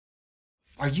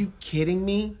Are you kidding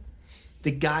me?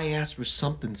 The guy asked for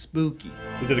something spooky.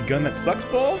 Is it a gun that sucks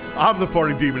balls? I'm the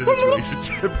farting demon in this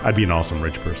relationship. I'd be an awesome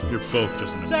rich person. You're both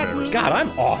just an embarrassment. God,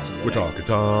 I'm awesome. We're talking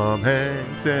Tom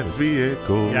Hanks and his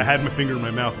vehicle. Yeah, I had my finger in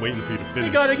my mouth waiting for you to finish.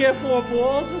 You gotta get 4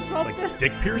 balls or something? Like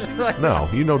dick piercings? No,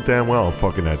 you know damn well I'm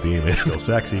fucking that demon. Still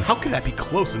sexy. How could that be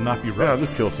close and not be Yeah, right? I'll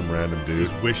just kill some random dude.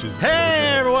 His wishes.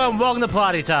 Hey everyone, welcome to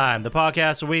Plotty Time, the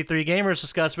podcast where we three gamers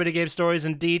discuss video game stories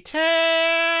in detail.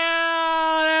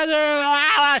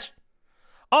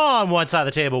 On one side of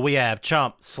the table, we have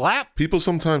Chump Slap. People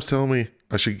sometimes tell me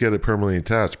I should get it permanently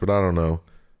attached, but I don't know.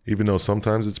 Even though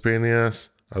sometimes it's a pain in the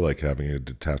ass, I like having a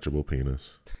detachable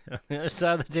penis. On the other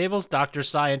side of the table is Dr.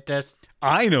 Syintist.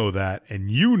 I know that, and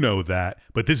you know that,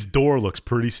 but this door looks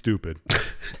pretty stupid.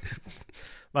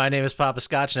 My name is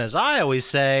Poppascotch, and as I always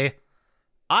say,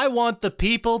 I want the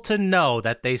people to know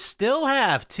that they still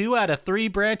have 2 out of 3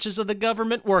 branches of the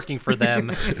government working for them,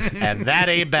 and that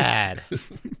ain't bad.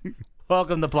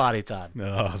 Welcome to Plotty Time.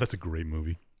 Oh, that's a great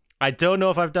movie. I don't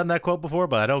know if I've done that quote before,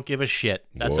 but I don't give a shit.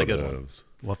 That's a good one.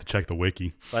 We'll have to check the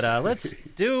wiki. But let's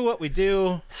do what we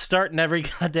do, starting every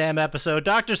goddamn episode.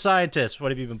 Dr. Syintist, what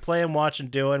have you been playing, watching,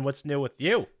 doing? What's new with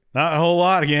you? Not a whole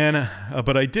lot again,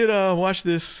 but I did watch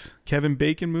this Kevin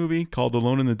Bacon movie called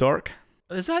Alone in the Dark.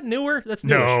 Is that newer? That's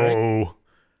newish, right? No.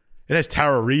 It has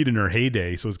Tara Reid in her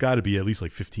heyday, so it's got to be at least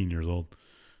like 15 years old.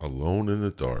 Alone in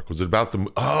the Dark. Was it about the...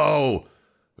 Oh,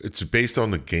 it's based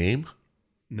on the game?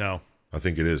 No. I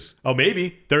think it is. Oh,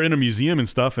 maybe. They're in a museum and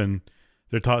stuff, and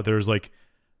there's like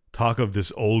talk of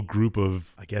this old group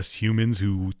of, I guess, humans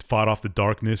who fought off the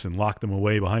darkness and locked them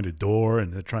away behind a door,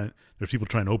 and there's people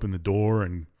trying to open the door.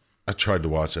 And I tried to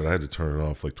watch it. I had to turn it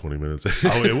off like 20 minutes.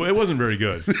 it wasn't very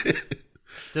good.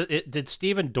 Did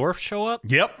Steven Dorff show up?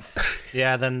 Yep.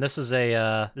 Yeah, then this is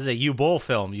a U-Bowl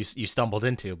film you stumbled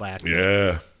into by accident.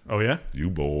 Yeah. Oh, yeah?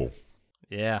 U-Bowl.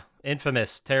 Yeah,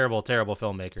 infamous, terrible, terrible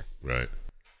filmmaker. Right.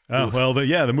 Oh, well,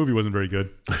 the movie wasn't very good.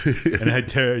 And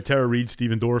it had Tara Reid,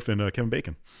 Steven Dorff, and Kevin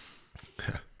Bacon.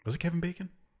 Was it Kevin Bacon?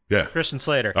 Yeah. Christian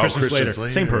Slater. Oh, Christian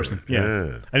Slater. Same person.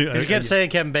 Yeah. You kept saying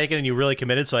Kevin Bacon, and you really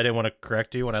committed, so I didn't want to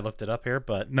correct you when I looked it up here.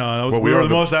 But no, we were the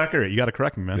most accurate. You got to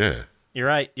correct me, man. Yeah. You're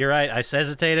right. I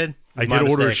hesitated. I did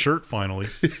order a shirt finally.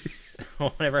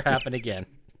 Won't ever happen again.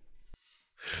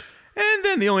 And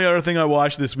then the only other thing I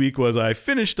watched this week was I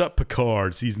finished up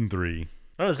Picard season 3.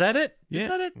 Oh, is that it? Yeah. Is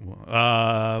that it?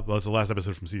 Well, it's the last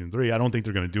episode from season 3. I don't think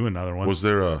they're going to do another one. Was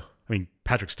there I mean,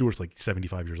 Patrick Stewart's like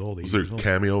 75 years old. Was there a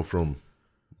cameo from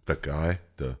that guy?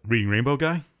 The Reading Rainbow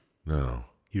guy? No.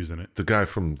 He was in it. The guy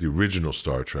from the original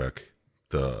Star Trek.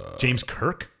 James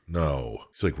Kirk? No.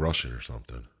 He's like Russian or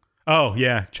something. Oh,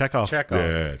 yeah. Chekhov.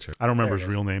 Yeah, I don't remember his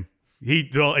real name.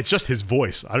 It's just his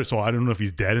voice. So I don't know if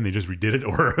he's dead and they just redid it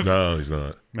or if... No, he's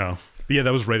not. No. But yeah,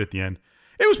 that was right at the end.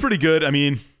 It was pretty good. I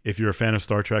mean, if you're a fan of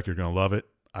Star Trek, you're going to love it.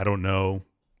 I don't know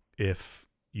if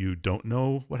you don't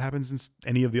know what happens in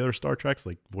any of the other Star Treks,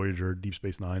 like Voyager, Deep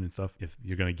Space Nine and stuff, if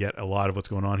you're going to get a lot of what's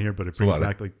going on here, but it brings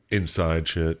back like... inside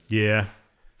shit. Yeah.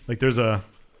 Like there's a...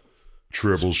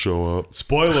 Tribbles show up.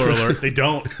 Spoiler alert, they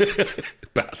don't.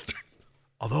 Bastards.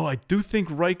 Although I do think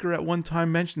Riker at one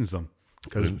time mentions them.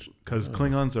 Because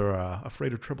Klingons are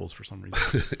afraid of tribbles for some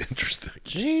reason. Interesting.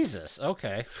 Jesus.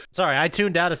 Okay. Sorry, I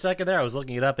tuned out a second there. I was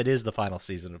looking it up. It is the final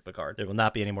season of Picard. There will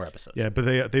not be any more episodes. Yeah,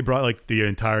 but they brought like the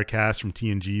entire cast from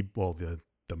TNG. Well,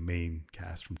 the main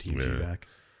cast from TNG back.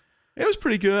 It was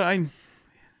pretty good. I mean,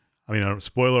 I don't,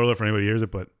 spoiler alert for anybody who hears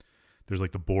it, but there's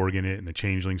like the Borg in it and the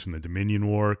changelings from the Dominion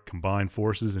War combine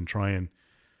forces and try and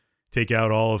take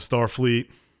out all of Starfleet.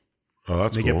 Oh,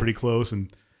 that's cool. They get pretty close,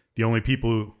 and the only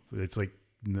people who it's like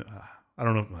I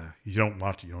don't know, you don't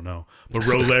watch it, you don't know. But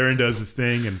Ro Laren does this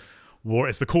thing, and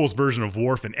it's the coolest version of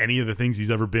Worf in any of the things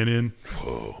he's ever been in.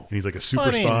 Whoa! And he's like a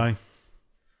super spy.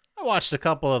 I watched a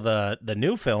couple of the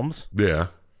new fills. Yeah.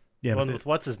 Yeah, one with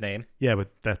what's his name? Yeah,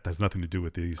 but that has nothing to do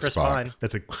with these. Chris Pine.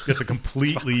 That's a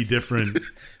completely different.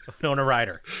 Winona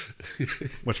Ryder.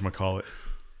 Whatchamacallit.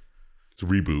 It's a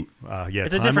reboot. Yeah,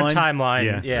 it's a different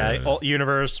timeline. Yeah.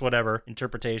 Universe, whatever,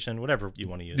 interpretation, whatever you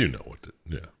want to use. You know what?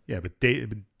 Yeah, but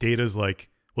Data's like,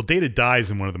 well, Data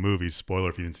dies in one of the movies. Spoiler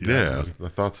if you didn't see that. Yeah, I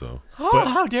thought so. Oh,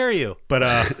 how dare you!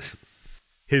 But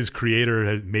his creator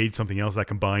has made something else that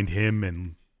combined him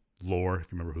and Lore,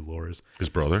 if you remember who Lore is. His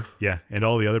brother? Yeah, and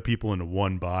all the other people into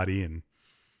one body, and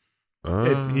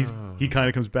he kind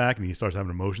of comes back and he starts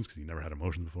having emotions because he never had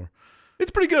emotions before.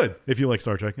 It's pretty good if you like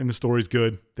Star Trek, and the story's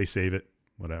good. They save it.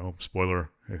 Whatever. Spoiler.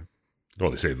 Oh,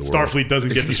 they save the world. Starfleet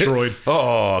doesn't get destroyed.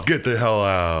 Oh, get the hell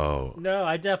out. No,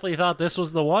 I definitely thought this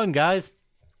was the one, guys.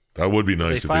 That would be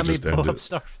nice if they just ended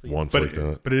Starfleet once like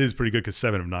that. But it is pretty good because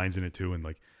 7 of 9's in it too, and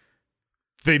like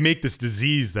they make this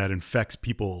disease that infects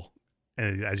people,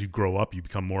 and as you grow up, you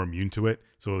become more immune to it.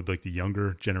 So like the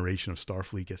younger generation of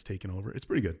Starfleet gets taken over. It's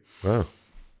pretty good. Oh,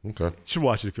 okay. You should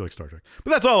watch it if you like Star Trek.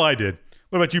 But that's all I did.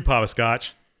 What about you,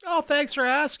 Poppascotch? Oh, thanks for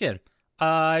asking.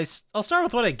 I'll start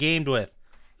with what I gamed with.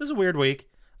 This is a weird week.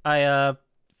 I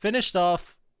finished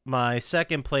off my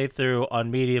second playthrough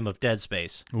on medium of Dead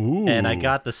Space. Ooh. And I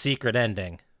got the secret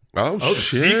ending. Oh, the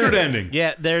shit. secret ending.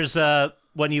 Yeah, there's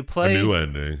when you A play new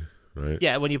ending, right?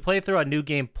 Yeah, when you play through on New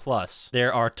Game Plus,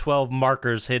 there are 12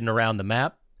 markers hidden around the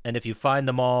map, and if you find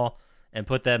them all and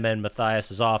put them in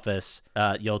Matthias's office,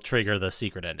 you'll trigger the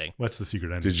secret ending. What's the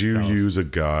secret ending? Did you Tell us. use a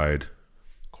guide?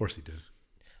 Of course he did.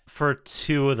 For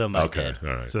 2 of them, Okay, I did.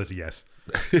 all right. So that's a yes.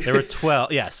 There were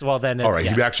 12. Yes, well then. All right,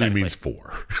 yes, he actually technically. means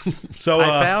 4. So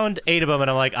I found 8 of them,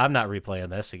 and I'm like, I'm not replaying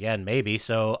this again, maybe.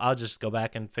 So I'll just go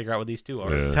back and figure out what these 2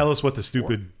 are. Yeah. tell us what the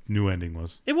stupid new ending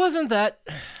was. It wasn't that.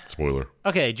 Spoiler.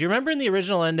 Okay, do you remember in the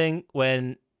original ending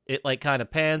when it like kind of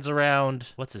pans around?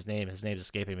 What's his name? His name's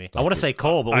escaping me. I want to say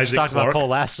Cole, but we just Isaac talked about Clarke? Cole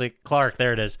last week. Clark,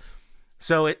 there it is.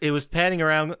 So it was panning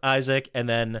around Isaac, and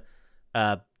then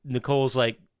Nicole's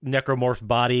like necromorphed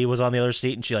body was on the other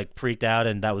seat, and she like freaked out,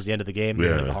 and that was the end of the game.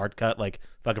 Yeah. Like a hard cut, like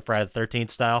fucking Friday the 13th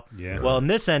style. Yeah. Well, in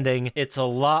this ending, it's a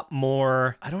lot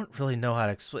more. I don't really know how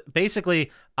to explain.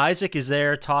 Basically, Isaac is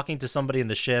there talking to somebody in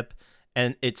the ship,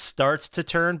 and it starts to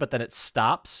turn, but then it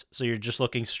stops. So you're just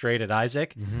looking straight at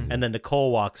Isaac, and then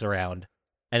Nicole walks around,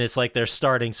 and it's like they're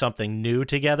starting something new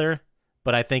together.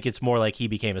 But I think it's more like he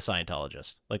became a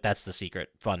Scientologist. Like that's the secret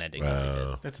fun ending. that they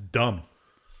did. That's dumb.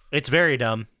 It's very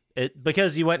dumb.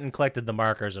 Because you went and collected the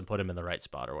markers and put them in the right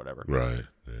spot or whatever. Right.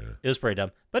 Yeah. It was pretty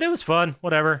dumb, but it was fun.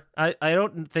 Whatever. I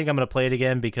don't think I'm gonna play it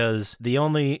again because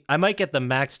I might get the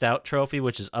maxed out trophy,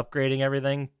 which is upgrading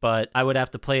everything, but I would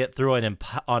have to play it through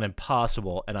on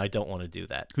impossible, and I don't want to do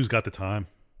that. Who's got the time?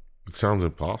 It sounds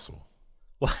impossible.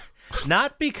 Well,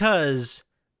 not because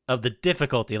of the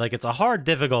difficulty. Like it's a hard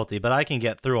difficulty, but I can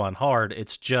get through on hard.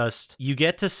 It's just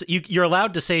you're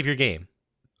allowed to save your game.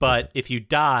 But if you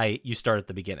die, you start at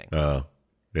the beginning. Oh,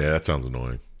 yeah, that sounds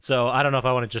annoying. So I don't know if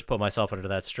I want to just put myself under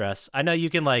that stress. I know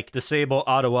you can like disable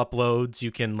auto uploads.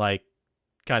 You can like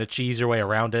kind of cheese your way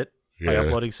around it by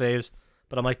uploading saves.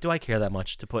 But I'm like, do I care that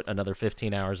much to put another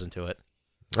 15 hours into it?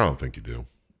 I don't think you do.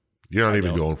 You're not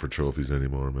even going for trophies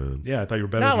anymore, man. Yeah, I thought you were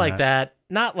better. Not than like that.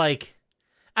 Not like.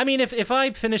 I mean, if I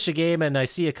finish a game and I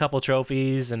see a couple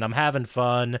trophies and I'm having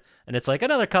fun and it's like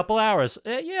another couple hours,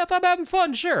 yeah, if I'm having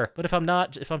fun, sure. But if I'm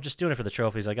not, if I'm just doing it for the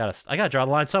trophies, I gotta draw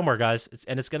the line somewhere, guys.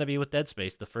 It's gonna be with Dead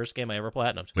Space, the first game I ever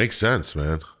platinumed. Makes sense,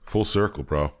 man. Full circle,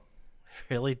 bro. It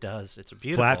really does. It's a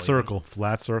beautiful flat circle.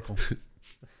 Flat circle.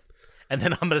 And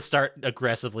then I'm gonna start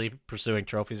aggressively pursuing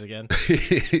trophies again.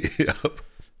 Yep.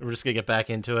 We're just gonna get back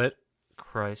into it.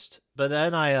 Christ. But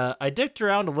then I dicked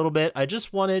around a little bit. I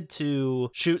just wanted to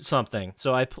shoot something.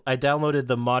 So I downloaded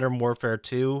the Modern Warfare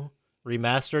 2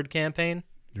 remastered campaign.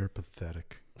 You're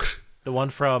pathetic. The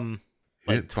one from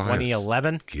like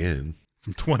 2011. Again.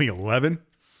 From 2011?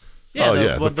 Yeah,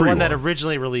 the the free one that one.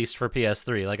 originally released for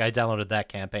PS3. Like I downloaded that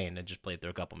campaign and just played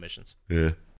through a couple missions.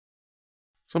 Yeah.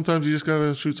 Sometimes you just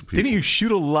gotta shoot some people. Didn't you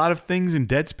shoot a lot of things in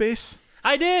Dead Space?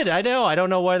 I did. I know. I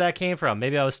don't know where that came from.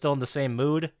 Maybe I was still in the same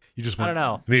mood. You just I don't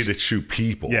know. You need to shoot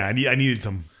people. Yeah, I needed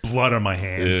some blood on my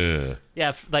hands. Yeah.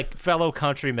 Yeah, like fellow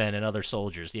countrymen and other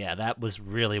soldiers. Yeah, that was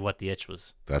really what the itch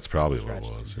was. That's probably what it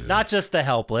was. Yeah. Not just the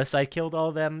helpless. I killed all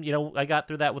of them. You know, I got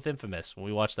through that with Infamous when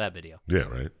we watched that video. Yeah,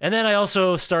 right. And then I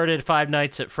also started Five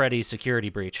Nights at Freddy's Security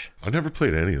Breach. I never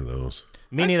played any of those.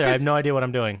 Me neither. I have no idea what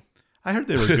I'm doing. I heard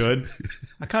they were good.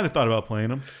 I kind of thought about playing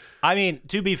them. I mean,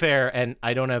 to be fair, and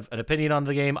I don't have an opinion on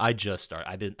the game. I just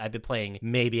started. I've been playing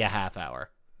maybe a half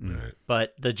hour. Right.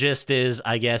 But the gist is,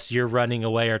 I guess you're running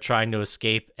away or trying to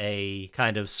escape a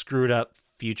kind of screwed up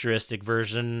futuristic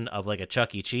version of like a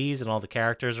Chuck E. Cheese, and all the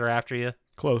characters are after you.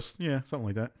 Close. Yeah, something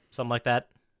like that. Something like that.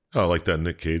 Oh, like that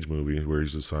Nick Cage movie where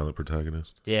he's the silent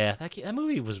protagonist. Yeah, that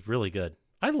movie was really good.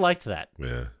 I liked that.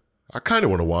 Yeah. I kind of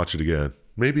want to watch it again.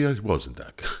 Maybe I wasn't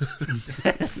that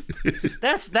good.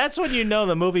 That's when you know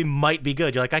the movie might be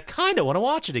good. You're like, I kind of want to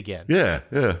watch it again. Yeah,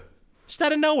 yeah. Just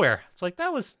out of nowhere. It's like,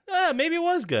 that was, maybe it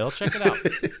was good. I'll check it out.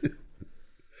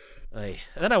 And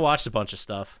then I watched a bunch of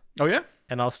stuff. Oh, yeah?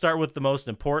 And I'll start with the most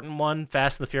important one,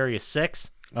 Fast and the Furious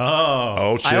 6.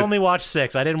 Oh, shit. I only watched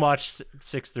 6. I didn't watch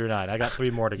 6 through 9. I got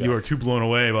 3 more to go. you were too blown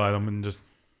away by them and just...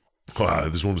 Wow,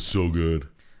 this one was so good.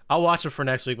 I'll watch it for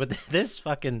next week, but this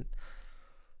fucking...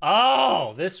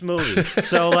 Oh, this movie.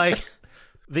 So, like,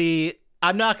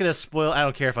 I'm not going to spoil... I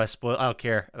don't care if I spoil... I don't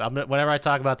care. Whenever I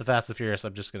talk about the Fast and Furious,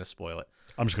 I'm just going to spoil it.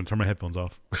 I'm just going to turn my headphones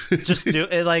off. Just do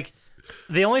it. Like,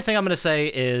 The only thing I'm going to say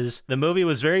is the movie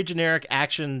was very generic,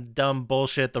 action, dumb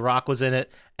bullshit. The Rock was in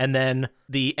it. And then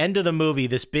the end of the movie,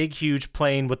 this big, huge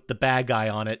plane with the bad guy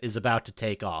on it is about to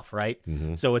take off, right?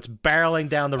 Mm-hmm. So it's barreling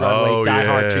down the runway, Die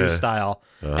Hard 2 style.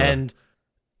 And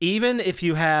even if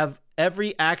you have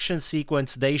every action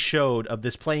sequence they showed of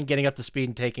this plane getting up to speed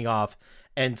and taking off,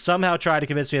 and somehow tried to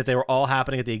convince me that they were all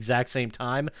happening at the exact same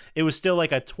time, it was still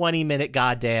like a 20-minute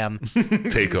goddamn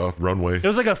takeoff runway. It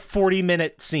was like a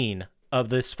 40-minute scene of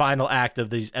this final act of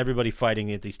these everybody fighting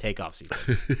at these takeoff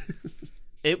sequences.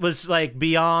 It was like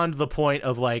beyond the point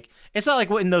of like, it's not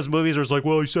like in those movies where it's like,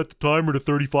 well, you set the timer to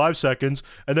 35 seconds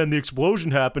and then the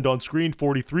explosion happened on screen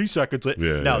 43 seconds.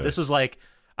 This was like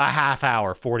a half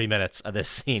hour, 40 minutes of this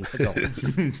scene.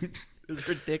 It was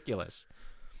ridiculous.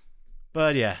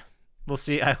 But yeah, we'll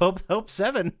see. I hope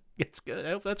 7 gets good. I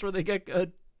hope that's where they get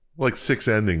good. Like 6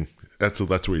 ending. That's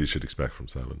what you should expect from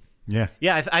 7. Yeah.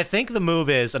 Yeah, I think the move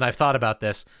is, and I've thought about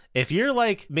this, if you're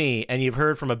like me and you've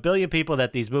heard from a billion people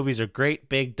that these movies are great,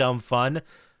 big, dumb fun,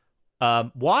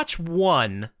 watch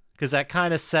 1, because that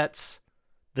kind of sets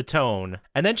the tone,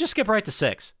 and then just skip right to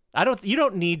 6. You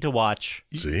don't need to watch.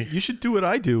 See? You should do what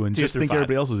I do and just think 5.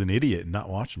 everybody else is an idiot and not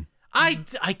watch them. I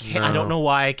can't. No. I don't know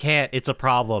why I can't. It's a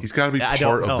problem. He's got to be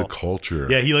part of the culture.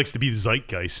 Yeah, he likes to be the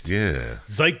zeitgeist. Yeah.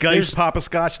 Zeitgeist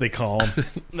Poppascotch, they call him.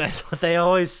 That's what they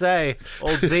always say.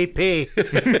 Old ZP.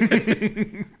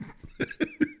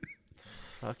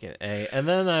 Fucking A. And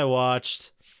then I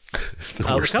watched a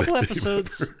couple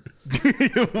episodes.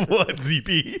 What,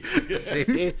 ZP?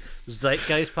 ZP?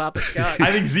 Zeitgeist Poppascotch.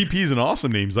 I think ZP is an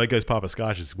awesome name. Zeitgeist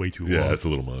Poppascotch is way too long. Yeah, that's a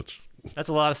little much. That's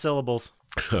a lot of syllables.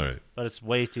 All right. But it's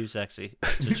way too sexy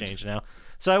to change now.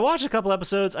 So I watched a couple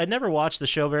episodes. I never watched the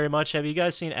show very much. Have you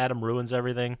guys seen Adam Ruins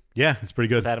Everything? Yeah, it's pretty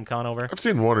good. With Adam Conover? I've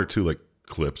seen 1 or 2 like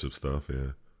clips of stuff,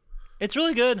 yeah. It's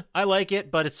really good. I like it,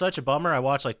 but it's such a bummer. I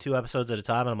watch like 2 episodes at a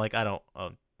time, and I'm like, I don't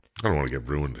want to get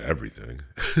ruined everything.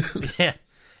 Yeah.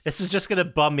 This is just gonna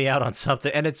bum me out on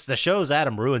something, and it's the show's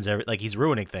Adam ruins like he's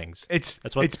ruining things. It's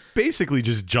basically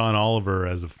just John Oliver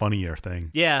as a funnier thing.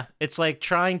 Yeah, it's like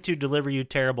trying to deliver you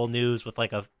terrible news with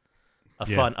like a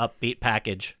fun, upbeat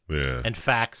package and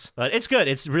facts. But it's good.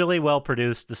 It's really well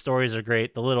produced. The stories are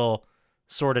great. The little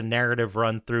sort of narrative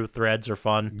run through threads are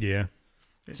fun. Yeah,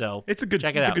 so it's a good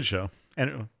check it out. A good show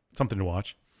and something to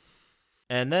watch.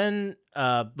 And then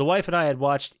the wife and I had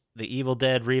watched the Evil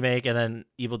Dead remake and then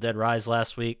Evil Dead Rise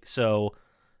last week, so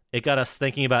it got us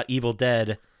thinking about Evil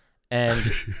Dead, and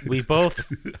we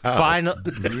both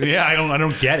Yeah, I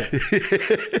don't get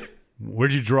it.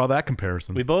 Where'd you draw that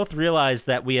comparison? We both realized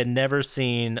that we had never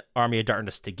seen Army of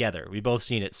Darkness together. We both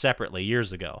seen it separately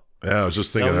years ago. Yeah, I was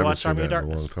just thinking I haven't seen that in a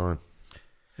long time.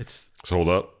 It's hold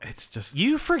up. It's just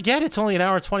you forget it's only an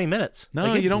hour and 20 minutes.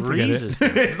 No, you don't forget it.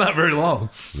 It's not very long.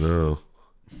 No.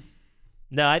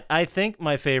 No, I think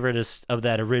my favorite of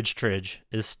that Tridge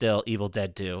is still Evil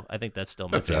Dead 2. I think that's still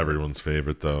my favorite. Everyone's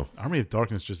favorite, though. Army of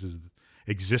Darkness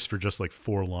exists for just like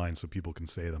 4 lines so people can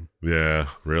say them. Yeah,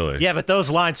 really. Yeah, but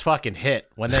those lines fucking hit.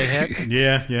 When they hit,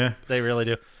 yeah. They really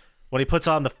do. When he puts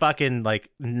on the fucking like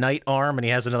knight arm and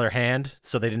he has another hand,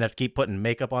 so they didn't have to keep putting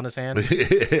makeup on his hand. And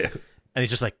he's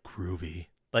just like, groovy.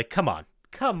 Like, come on.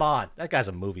 That guy's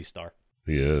a movie star.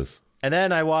 He is. And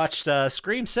then I watched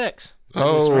Scream 6.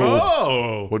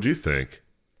 Oh. What'd you think?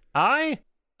 I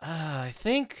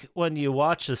think when you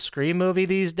watch a Scream movie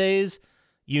these days,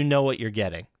 you know what you're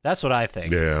getting. That's what I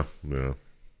think. Yeah.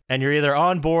 And you're either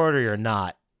on board or you're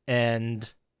not. And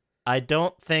I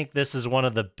don't think this is one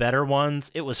of the better ones.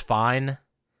 It was fine.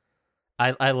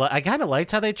 I kind of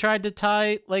liked how they tried to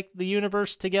tie like the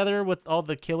universe together with all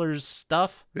the killer's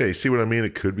stuff. Yeah, you see what I mean?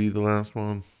 It could be the last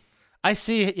one. I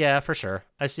see it, yeah, for sure.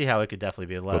 I see how it could definitely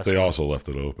be the last one. But they also left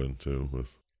it open, too.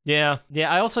 Yeah.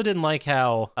 I also didn't like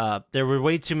how there were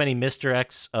way too many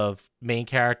misdirects of main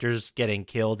characters getting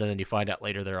killed, and then you find out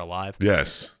later they're alive.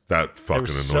 Yes, that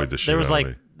fucking annoyed the shit out of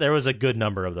me. There was a good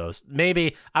number of those.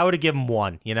 Maybe I would have given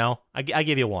 1, you know? I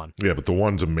give you 1. Yeah, but the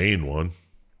one's a main one.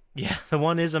 Yeah, the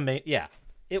one is a main... Yeah,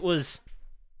 it was...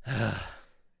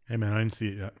 Hey, man, I didn't see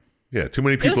it yet. Yeah, too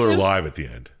many people are alive at the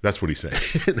end. That's what he's saying.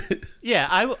 Yeah,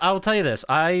 I will tell you this.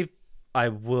 I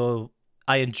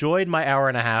enjoyed my hour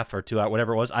and a half or 2 hours,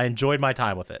 whatever it was. I enjoyed my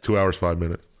time with it. 2 hours, 5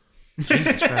 minutes.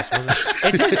 Jesus Christ, was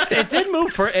it? It did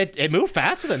move it moved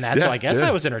faster than that, so I guess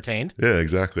I was entertained. Yeah,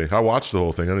 exactly. I watched the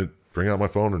whole thing. I didn't bring out my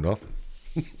phone or nothing.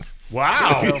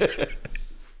 Wow.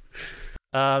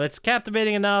 It's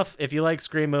captivating enough. If you like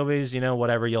Scream movies,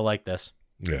 whatever, you'll like this.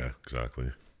 Yeah,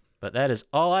 exactly. But that is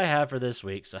all I have for this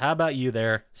week. So how about you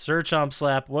there, Sir Chump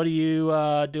Slap? What are you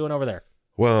doing over there?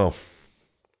 Well,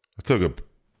 I took a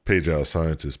page out of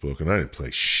Syintist book, and I didn't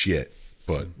play shit.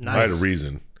 but Nice. I had a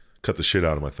reason. Cut the shit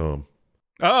out of my thumb.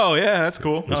 Oh yeah, that's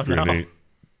cool. It was pretty neat.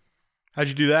 How'd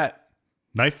you do that?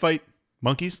 Knife fight?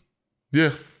 Monkeys?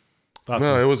 Yeah. Thought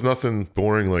No, so. it was nothing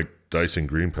boring like dicing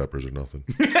green peppers or nothing.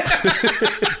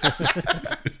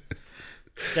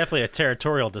 Definitely a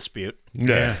territorial dispute.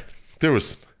 Yeah. There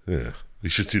was, yeah. You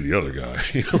should see the other guy.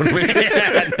 You know what I mean?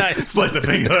 Yeah, nice. Sliced the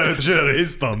shit out of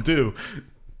his thumb too.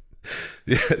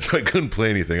 Yeah, so I couldn't play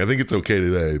anything. I think it's okay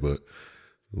today, but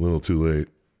a little too late.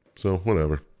 So,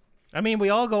 whatever. I mean, we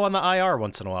all go on the IR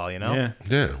once in a while, you know? Yeah.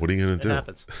 Yeah, what are you going to It do?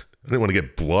 happens. I didn't want to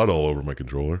get blood all over my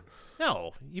controller.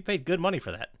 No, you paid good money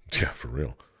for that. Yeah, for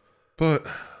real. But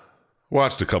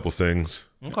watched a couple things.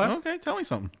 Okay. Okay, tell me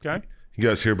something. Okay. You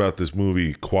guys hear about this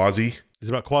movie Quasi? Is it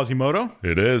about Quasimodo?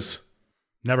 It is.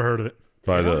 Never heard of it.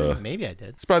 By the Maybe I did.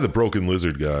 It's by the Broken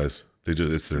Lizard guys.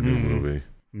 It's their new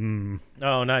movie.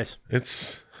 Oh, nice.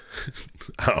 It's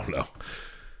I don't know.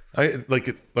 I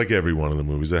like every one of the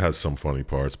movies. It has some funny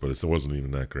parts, but it wasn't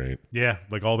even that great. Yeah,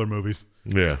 like all their movies.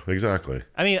 Yeah, exactly.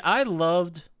 I mean, I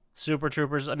loved Super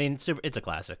Troopers. I mean, it's a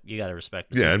classic. You got to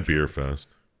respect it. Yeah, and Beer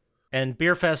Fest. And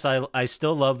Beer Fest, I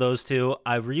still love those two.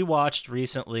 I rewatched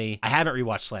recently. I haven't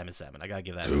rewatched Slam and Salmon. I got to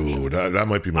give that a shot. Dude, that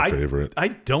might be my favorite. I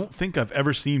don't think I've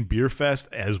ever seen Beer Fest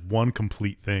as one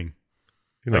complete thing.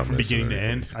 You're Like not from missing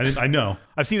beginning to anything. end. I know.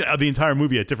 I've seen the entire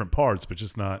movie at different parts, but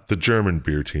just not. The German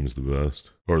beer team's the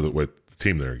best, or the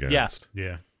team they're against.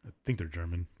 Yeah. I think they're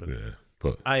German. But Yeah,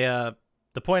 but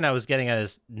The point I was getting at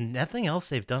is nothing else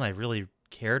they've done I really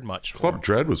cared much for. Club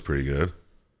Dread was pretty good.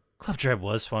 Club Dread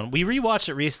was fun. We rewatched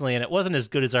it recently, and it wasn't as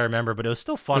good as I remember, but it was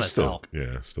still fun as hell.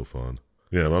 Yeah, still fun.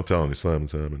 Yeah, but I'm telling you, Slam and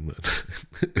Salmon,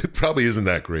 it probably isn't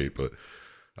that great, but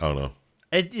I don't know.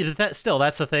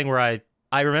 That's the thing where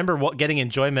I remember getting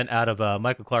enjoyment out of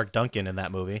Michael Clark Duncan in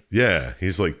that movie. Yeah,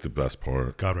 he's like the best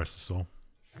part. God rest his soul.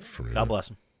 For real. God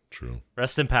bless him. True.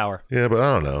 Rest in power. Yeah, but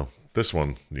I don't know. This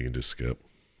one you can just skip.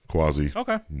 Quasi.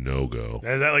 Okay. No go.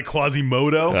 Is that like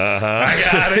Quasimodo? Uh-huh. I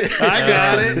got it. I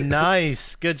got it.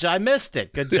 Nice. Good job. I missed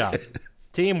it. Good job.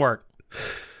 Teamwork.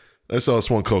 I saw this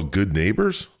one called Good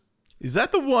Neighbors. Is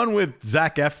that the one with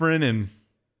Zac Efron and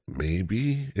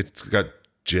Maybe. It's got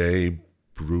Jay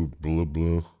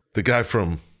Blue. The guy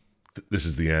from This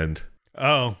Is the End.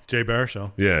 Jay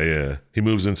Baruchel? Yeah. He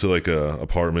moves into like a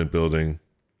apartment building,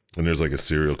 and there's like a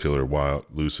serial killer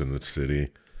loose in the city,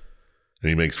 and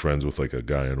he makes friends with like a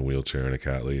guy in a wheelchair and a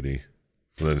cat lady.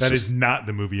 And then That is not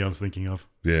the movie I was thinking of.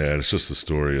 Yeah, and it's just the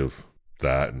story of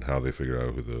that and how they figure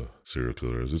out who the serial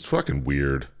killer is. It's fucking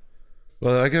weird.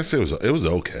 Well, I guess it was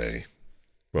okay.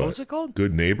 But What was it called?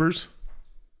 Good Neighbors?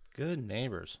 Good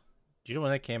Neighbors. Do you know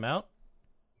when that came out?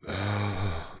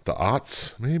 The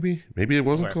aughts, maybe? Maybe it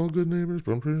wasn't Where? called Good Neighbors,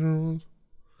 but I'm pretty sure it was.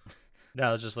 No,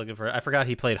 I was just looking for it. I forgot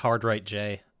he played Hard Right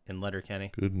J in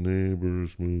Letterkenny, Good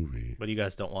Neighbors movie. but you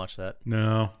guys don't watch that.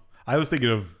 No. I was thinking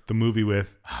of the movie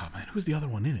with, who's the other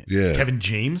one in it? Yeah. Kevin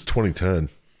James? 2010.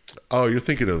 Oh, you're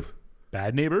thinking of,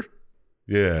 Bad Neighbor?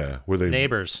 yeah, were they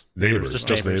Neighbors. Neighbors, Just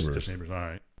just Neighbors. neighbors. Just Neighbors, all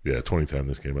right. Yeah, 2010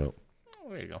 this came out. Oh,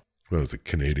 there you go. Well, it was a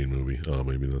Canadian movie. Oh,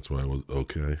 maybe that's why I was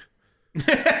okay.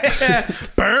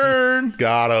 Burn!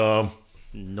 Got him.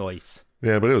 Nice.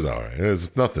 Yeah, but it was all right. It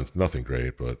was nothing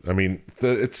great, but I mean,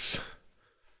 it's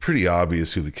pretty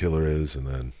obvious who the killer is, and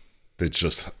then it's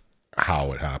just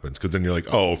how it happens. Because then you're like,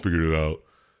 oh, figured it out.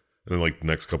 And then like the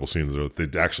next couple scenes,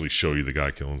 they actually show you the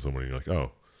guy killing somebody. And you're like,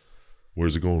 oh,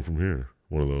 where's it going from here?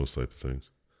 One of those type of things.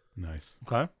 Nice.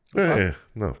 Okay. Yeah,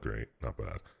 not great, not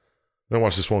bad. Then I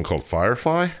watched this one called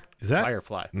Firefly. Is that?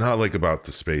 Firefly. Not like about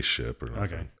the spaceship or nothing.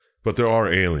 Okay. But there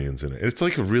are aliens in it. It's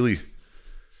like it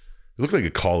looked like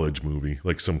a college movie.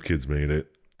 Like some kids made it.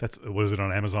 What is it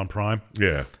on Amazon Prime?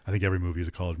 Yeah. I think every movie is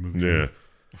a college movie. Yeah.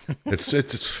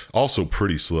 It's also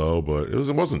pretty slow, but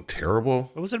it wasn't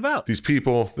terrible. What was it about? These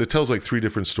people, it tells like 3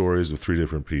 different stories of 3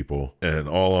 different people, and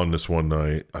all on this one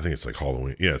night. I think it's like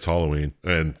Halloween. Yeah, it's Halloween.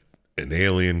 And an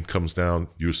alien comes down,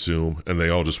 you assume, and they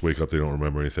all just wake up, they don't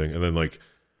remember anything. And then like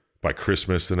by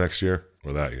Christmas the next year,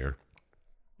 or that year,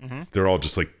 they're all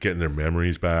just like getting their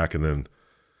memories back, and then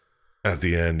at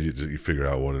the end you figure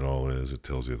out what it all is. It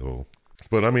tells you the whole.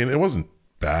 But I mean, it wasn't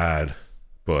bad,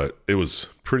 but it was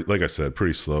pretty, like I said,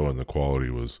 pretty slow, and the quality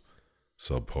was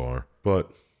subpar.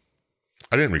 But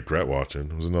I didn't regret watching.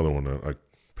 It was another one that I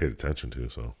paid attention to,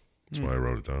 so that's why I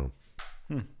wrote it down.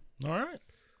 All right.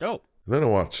 Dope. And then I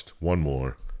watched one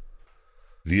more,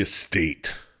 The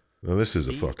Estate. Now this is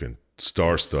a fucking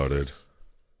star-studded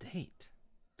Date.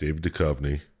 David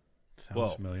Duchovny, Sounds Whoa.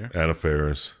 familiar. Anna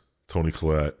Faris, Toni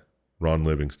Collette, Ron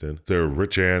Livingston. Their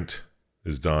rich aunt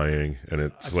is dying, and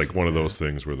it's like one of those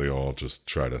things where they all just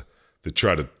try to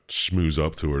schmooze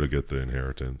up to her to get the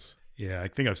inheritance. Yeah, I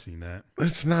think I've seen that.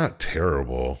 It's not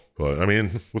terrible, but I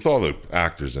mean, with all the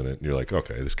actors in it, you're like,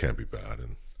 okay, this can't be bad.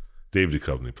 And David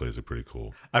Duchovny plays a pretty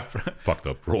cool, fucked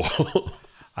up role.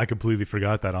 I completely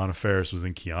forgot that Anna Faris was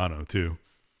in Keanu too.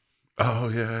 Oh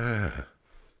yeah,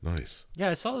 nice.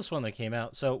 Yeah, I saw this one that came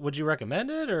out. So, would you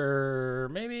recommend it, or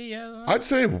maybe? Yeah, I'd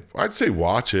say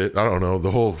watch it. I don't know,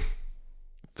 the whole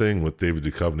thing with David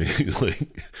Duchovny, like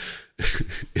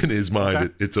in his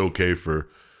mind, it's okay for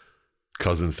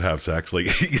cousins to have sex. Like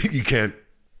you can't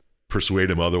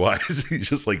persuade him otherwise. He's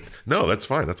just like, no, that's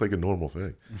fine. That's like a normal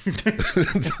thing.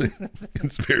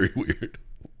 It's very weird.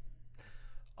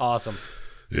 Awesome.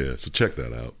 Yeah, so check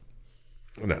that out.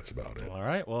 And that's about it. All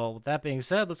right. Well, with that being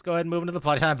said, let's go ahead and move into the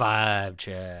Plotty Time vibe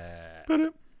check.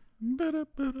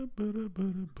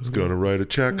 Just gonna write a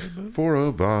check for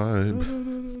a vibe.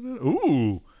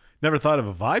 Ooh, never thought of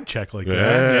a vibe check like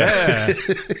that.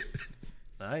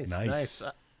 Yeah. Nice.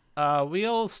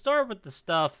 We'll start with the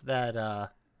stuff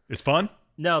that It's fun?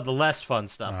 no, the less fun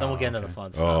stuff. Then we'll get into the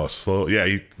fun stuff. Oh, slow. Yeah,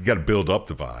 you got to build up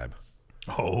the vibe.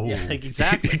 Oh. Yeah,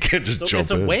 exactly. You can't just jump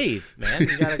It's a in. wave, man.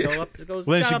 You gotta go up. It goes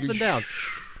Well, got ups and downs.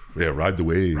 Yeah, ride the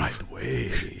wave. Ride the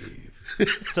wave.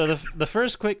 So the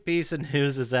first quick piece of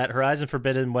news is that Horizon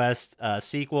Forbidden West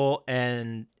sequel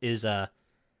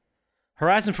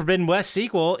Horizon Forbidden West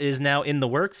sequel is now in the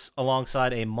works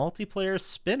alongside a multiplayer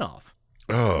spin-off.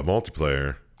 Oh,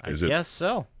 multiplayer. I guess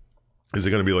so. Is it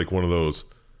going to be like one of those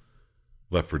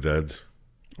Left 4 Deads?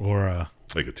 Or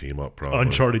Like a team up, probably.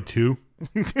 Uncharted 2.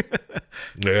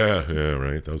 Yeah,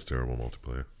 right. That was terrible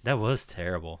multiplayer. That was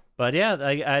terrible. But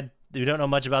yeah, we don't know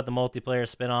much about the multiplayer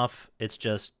spin-off. It's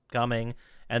just coming.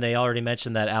 And they already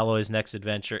mentioned that Alloy's next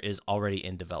adventure is already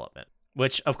in development.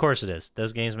 Which, of course it is.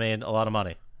 Those games made a lot of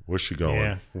money. Where's she going?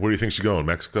 Yeah. Where do you think she's going?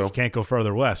 Mexico? Can't go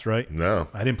further west, right? No.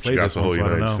 I didn't play she got this the one, whole so I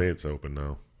don't United know. States open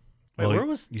now. Wait, Well, where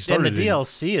was... you And started the in-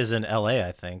 DLC is in LA,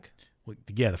 I think. Well,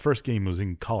 yeah, the first game was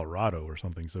in Colorado or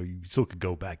something, so you still could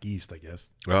go back east, I guess.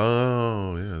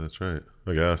 Oh, yeah, that's right.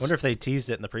 I guess. Wonder if they teased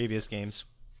it in the previous games.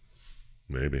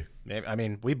 Maybe. Maybe. I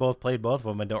mean, we both played both of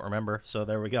them and don't remember, so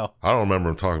there we go. I don't remember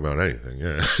him talking about anything.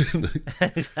 Yeah.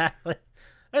 Exactly.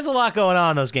 There's a lot going on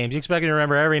in those games. You expect me to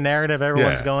remember every narrative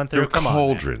everyone's going through? They're Come on, man.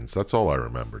 cauldrons. That's all I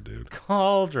remember, dude.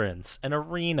 Cauldrons and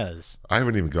arenas. I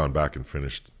haven't even gone back and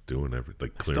finished doing everything.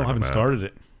 Like I clearing still haven't the map. started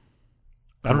it.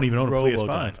 I don't even own a PS5.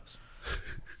 Robo-Golfers.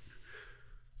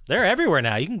 They're everywhere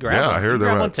now. You can grab Yeah, them. I hear You can they're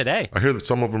grab at- one today. I hear that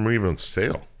some of them are even on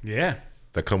sale Yeah.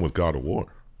 that come with God of War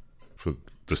for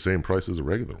the same price as a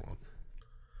regular one.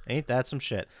 Ain't that some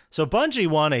shit? So Bungie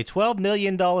won a $12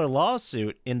 million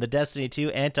lawsuit in the Destiny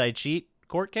 2 anti-cheat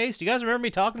court case. Do you guys remember me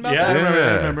talking about Yeah, that?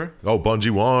 I remember. Oh,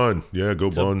 Bungie won. Yeah, go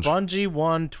So Bungie. Bungie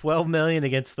won $12 million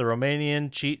against the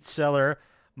Romanian cheat seller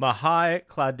Mihai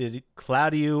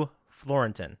Claudiu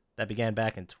Florentin. That began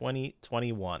back in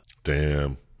 2021.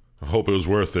 Damn. I hope it was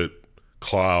worth it.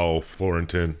 Clow,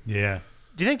 Florentin. Yeah.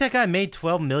 Do you think that guy made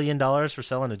 $12 million for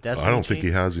selling a Destiny I don't think cheat?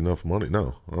 he has enough money.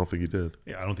 No, I don't think he did.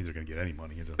 Yeah, I don't think they're going to get any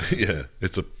money into it. Yeah,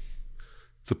 it's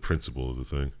the principle of the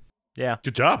thing. Yeah.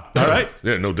 Good job. All right.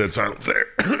 Yeah, no dead silence there.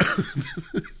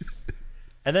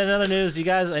 And then in other news, you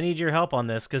guys, I need your help on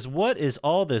this, because what is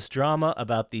all this drama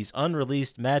about these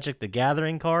unreleased Magic the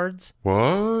Gathering cards? What?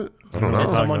 I don't And know.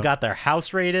 someone got their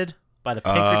house raided by the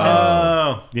Pinkertons.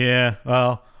 Oh, yeah.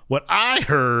 Well, what I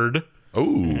heard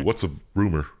Oh, what's a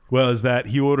rumor? was that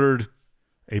he ordered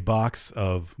a box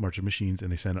of March of Machines,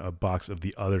 and they sent a box of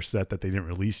the other set that they didn't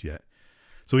release yet.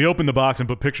 So he opened the box and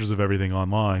put pictures of everything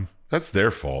online. That's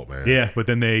their fault, man. Yeah, but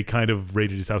then they kind of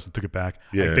raided his house and took it back.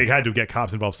 Yeah. Like, they had to get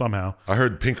cops involved somehow. I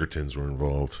heard Pinkertons were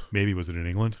involved. Maybe was it in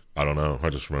England? I don't know. I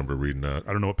just remember reading that.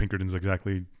 I don't know what Pinkertons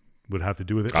exactly would have to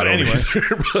do with it. I But don't anyway.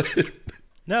 either, but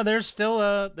No, they're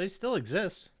still they still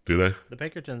exist. do they? The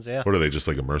Pinkertons, yeah. What are they? Just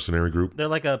like a mercenary group? They're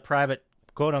like a private,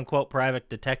 quote unquote, private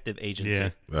detective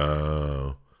agency. Yeah.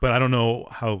 Oh, But I don't know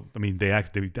how. I mean, they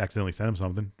accidentally sent him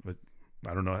something, but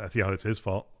I don't know. I see how it's his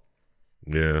fault.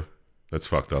 yeah. That's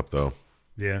fucked up, though.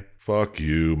 Yeah. Fuck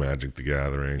you, Magic the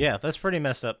Gathering. Yeah, that's pretty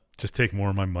messed up. Just take more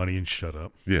of my money and shut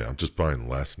up. Yeah, I'm just buying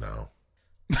less now.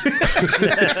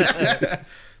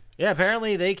 Yeah,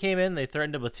 apparently they came in, they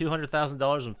threatened him with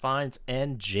 $200,000 in fines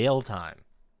and jail time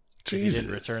if he Jesus.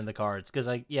 didn't return the cards. Because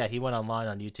he went online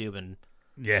on YouTube and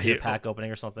Yeah. did a pack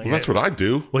opening or something. Well, that's what I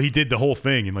do. Well, he did the whole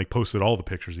thing and like posted all the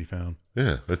pictures he found.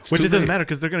 Yeah. It's Which too it doesn't late. matter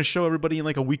because they're going to show everybody in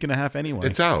like a week and a half anyway.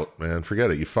 It's out, man.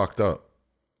 Forget it. You fucked up.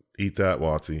 Eat that,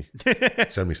 Watsy.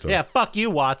 Send me stuff. Yeah, fuck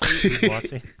you, Watsy.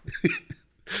 Watsy.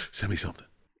 Send me something.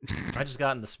 I just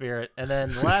got in the spirit. And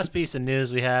then the last piece of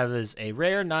news we have is a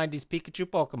rare 90s Pikachu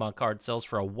Pokemon card sells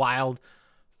for a wild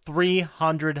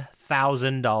 $300,000.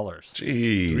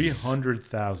 Jeez.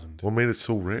 300,000. What made it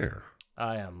so rare?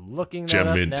 I am looking that Gem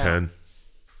up Mint now. 10.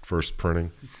 First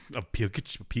printing. Of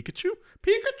Pikachu?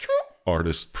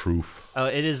 Artist proof.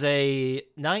 It is a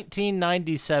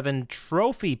 1997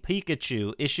 Trophy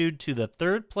Pikachu issued to the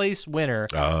third place winner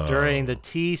during the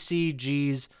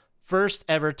TCG's first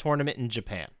ever tournament in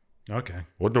Japan. Okay.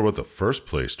 Wonder what the first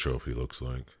place trophy looks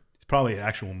like. It's probably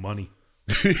actual money.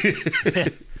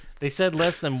 They said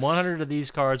less than 100 of these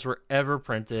cards were ever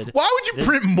printed. Why would you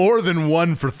print more than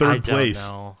one for third place?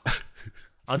 I don't know.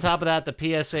 On top of that, the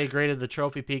PSA graded the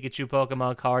Trophy Pikachu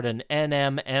Pokemon card an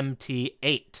NMMT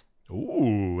 8.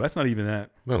 Ooh, that's not even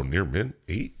that. No, near mint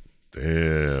 8?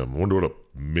 Damn. I wonder what a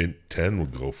mint 10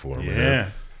 would go for, man.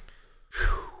 Yeah.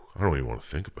 Whew. I don't even want to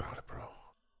think about it, bro.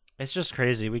 It's just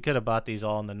crazy. We could have bought these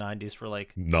all in the 90s for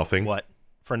like... Nothing. What?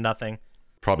 For nothing.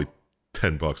 Probably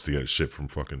 $10 to get it shipped from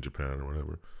fucking Japan or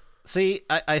whatever. See,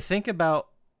 I think about,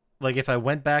 like, if I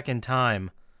went back in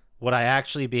time, would I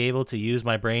actually be able to use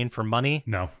my brain for money?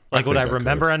 No. Like, would I think I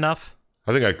remember could. enough?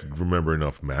 I think I could remember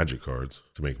enough magic cards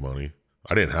to make money.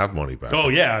 I didn't have money back Oh,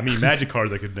 then. yeah. I mean, magic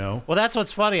cards I could know. Well, that's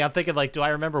what's funny. I'm thinking, like, do I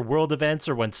remember world events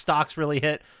or when stocks really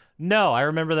hit? No, I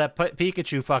remember that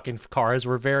Pikachu fucking cards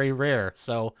were very rare.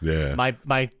 So Yeah.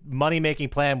 my money-making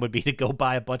plan would be to go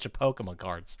buy a bunch of Pokemon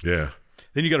cards. Yeah.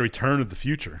 Then you got a Return of the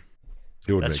Future.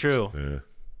 It would That's true. Yeah.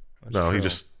 That's No, he true.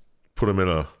 just put them in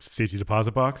a, Safety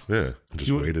deposit box. and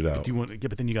just wait it out.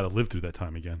 But then you got to live through that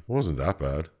time again. It wasn't that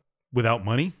bad. Without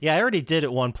money? Yeah, I already did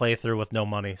it one playthrough with no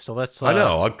money. So let's... I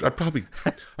know. I'd probably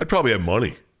have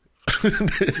money.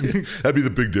 That'd be the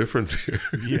big difference here.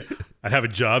 Yeah. I'd have a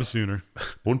job sooner.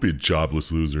 Wouldn't be a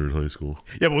jobless loser in high school.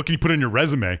 Yeah, but what can you put in your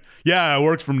resume? Yeah, I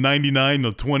worked from 99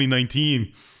 to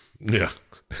 2019. Yeah.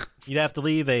 You'd have to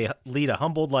lead a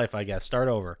humbled life, I guess. Start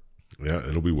over. Yeah,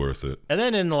 it'll be worth it. And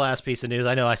then in the last piece of news,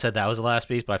 I know I said that was the last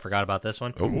piece, but I forgot about this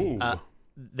one. Oh.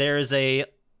 There's a...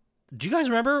 Do you guys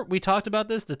remember we talked about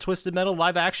this? The Twisted Metal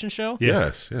live action show? Yeah.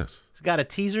 Yes. It's got a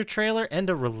teaser trailer and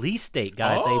a release date,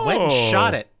 guys. They went and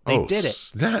shot it. They did it.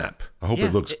 Snap. I hope Yeah,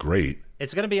 it looks great.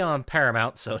 It's going to be on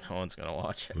Paramount, so no one's going to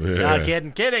watch it. Yeah.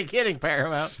 Kidding,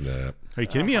 Paramount. Snap. Are you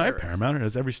kidding me? I have Pirates. Paramount. It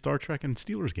has every Star Trek and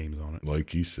Steelers games on it. Like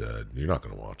he said, you're not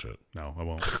going to watch it. No, I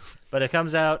won't. But it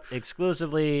comes out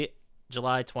exclusively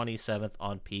July 27th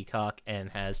on Peacock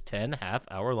and has 10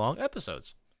 half-hour-long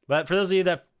episodes. But for those of you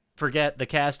that forget, the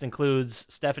cast includes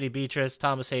Stephanie Beatrice,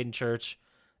 Thomas Hayden Church,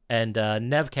 and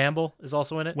Nev Campbell is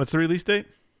also in it. What's the release date?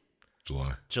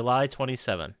 July.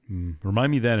 27.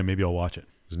 Remind me then, and maybe I'll watch it.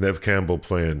 Is Nev Campbell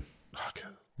playing?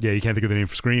 Yeah, you can't think of the name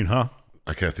for Scream, huh?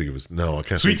 I can't think of his. No, I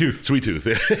can't. Sweet think, Tooth. Sweet Tooth.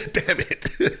 Damn it!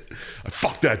 I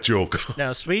fucked that joke.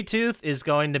 Now, Sweet Tooth is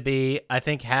going to be, I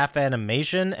think, half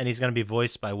animation, and he's going to be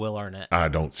voiced by Will Arnett. I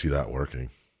don't see that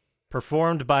working.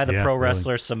 Performed by the Yeah, pro really.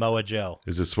 wrestler Samoa Joe.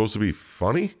 Is it supposed to be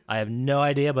funny? I have no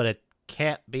idea, but it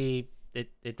can't be.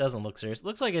 It doesn't look serious. It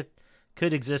looks like it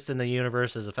could exist in the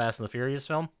universe as a Fast and the Furious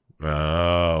film.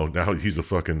 Oh, now he's a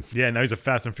fucking. Yeah, now he's a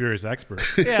Fast and Furious expert.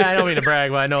 Yeah, I don't mean to brag,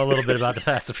 but I know a little bit about the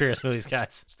Fast and Furious movies,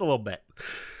 guys. Just a little bit.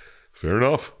 Fair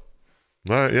enough.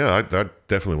 All right, yeah, I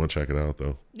definitely want to check it out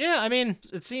though. Yeah, I mean,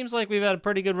 it seems like we've had a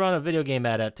pretty good run of video game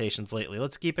adaptations lately.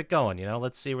 Let's keep it going, you know?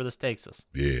 Let's see where this takes us.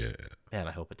 Yeah, Man,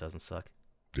 I hope it doesn't suck.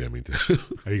 yeah, me too.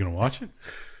 Are you going to watch it?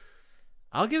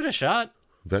 I'll give it a shot.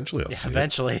 Eventually, I'll Yeah, see it.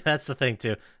 eventually. That's the thing,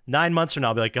 too. 9 months from now,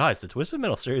 I'll be like, guys, the Twisted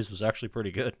Metal series was actually pretty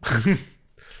good.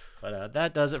 But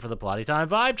that does it for the Plotty Time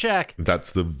Vibe Check.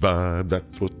 That's the vibe.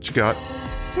 That's what you got.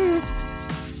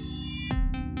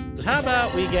 So how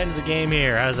about we get into the game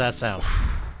here? How does that sound?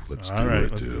 Let's All do right, it,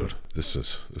 let's do dude. it. This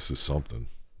is something.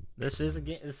 This is a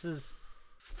game.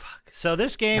 Fuck. So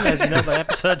this game, as you know by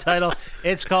episode title,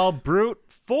 it's called Brute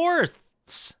Force.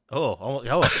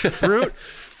 Brute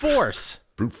Force.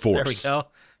 Brute force. There we go.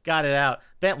 Got it out.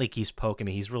 Bentley keeps poking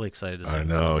me. He's really excited to see I this.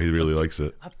 know he really likes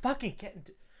it. I'm fucking getting.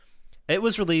 It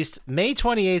was released May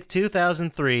 28th,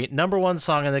 2003. #1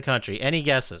 song in the country. Any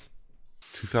guesses?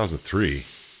 2003.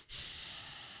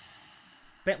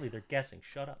 Bentley, they're guessing.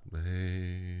 Shut up.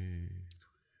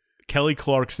 Kelly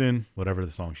Clarkson, whatever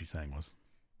the song she sang was.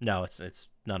 No, it's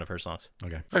none of her songs.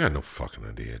 Okay. I got no fucking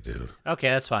idea, dude. Okay,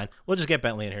 that's fine. We'll just get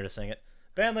Bentley in here to sing it.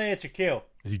 Bentley, it's your cue.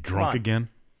 Is he drunk on. again?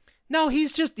 No, he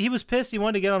was pissed. He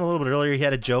wanted to get on a little bit earlier. He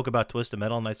had a joke about Twisted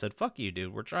Metal, and I said, fuck you,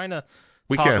 dude. We're trying to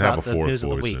We talk can't have a about the fourth news of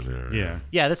the voice week. in there. Yeah.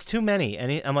 Yeah, that's too many.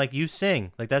 And I'm like, you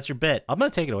sing. Like, that's your bit. I'm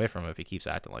going to take it away from him if he keeps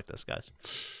acting like this, guys.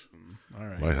 All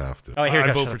right. Might have to. Oh, here I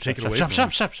you go. vote Shut for up, take it shut away up, from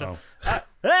shut him. up.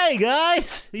 Hey,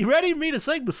 guys. You ready for me to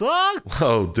sing the song?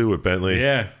 Oh, do it, Bentley.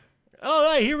 Yeah. All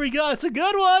right, here we go. It's a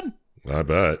good one. I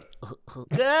bet.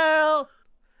 Girl,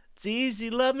 It's easy,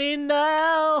 love me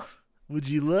now. Would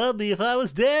you love me if I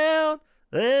was down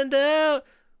and out?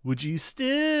 Would you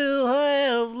still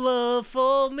have love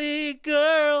for me,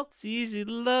 girl? It's easy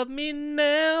to love me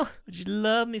now. Would you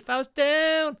love me if I was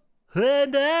down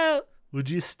and out?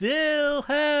 Would you still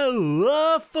have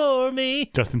love for me?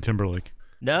 Justin Timberlake.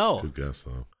 No. Good guess,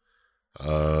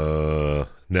 though.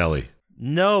 Nelly.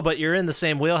 No, but you're in the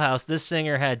same wheelhouse. This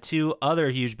singer had 2 other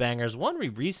huge bangers. One we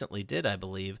recently did, I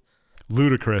believe.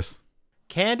 Ludacris.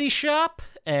 Candy Shop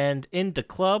and Into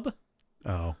Club.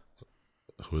 Oh.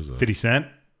 Who is that? 50 Cent?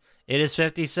 It is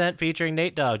 50 Cent featuring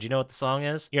Nate Dogg. Do you know what the song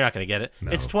is? You're not going to get it.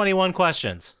 No. It's 21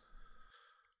 questions.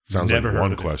 Sounds Never like heard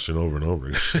one of it. question over and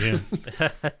over again. Yeah.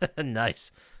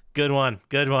 Nice. Good one.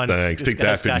 Good one. Thanks. This Take that,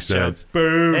 guy's 50 got Cent. jokes.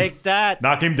 Boom. Take that.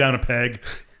 Knock him down a peg.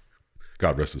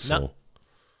 God rest his soul.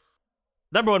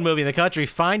 Number 1 movie in the country,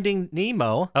 Finding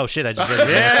Nemo. Oh, shit. I just read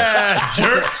it. Yeah,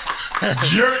 jerk.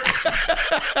 Jerk.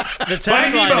 The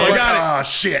Finding Nemo, tagline I is, got Oh,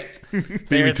 shit. there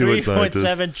Beat are me to it, Syintist.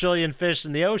 3.7 trillion fish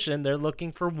in the ocean. They're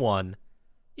looking for one.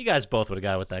 You guys both would have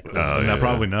got it with that clue. Oh, No, yeah,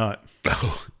 probably not.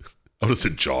 I would have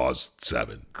said Jaws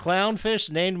 7.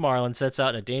 Clownfish named Marlin sets out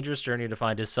on a dangerous journey to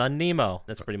find his son Nemo.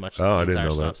 That's pretty much the I didn't entire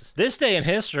know that. synopsis. This day in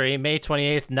history, May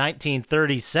 28th,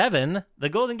 1937, the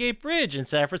Golden Gate Bridge in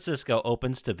San Francisco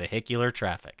opens to vehicular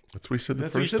traffic. That's what he said the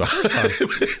That's what you first said time. the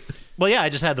first time. Well, yeah, I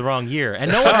just had the wrong year.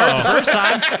 And no one heard it the first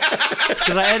time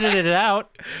because I edited it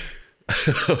out.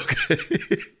 Okay.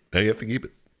 Now you have to keep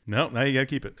it. No, now you got to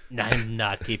keep it. I'm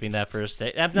not keeping that first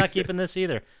day. I'm not keeping this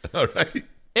either. All right.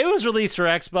 It was released for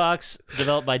Xbox,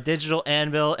 developed by Digital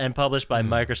Anvil, and published by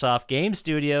Microsoft Game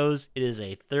Studios. It is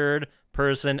a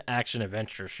third-person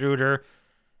action-adventure shooter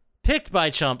picked by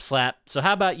Chump Slap. So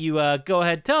how about you go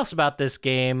ahead, tell us about this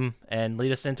game, and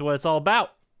lead us into what it's all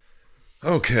about.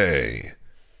 Okay.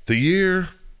 The year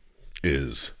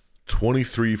is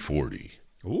 2340.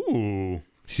 Ooh.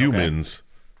 Humans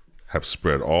have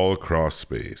spread all across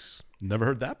space. Never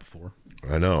heard that before.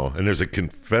 I know. And there's a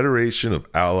confederation of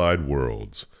allied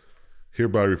worlds,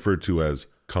 hereby referred to as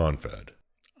Confed.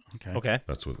 Okay.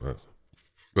 That's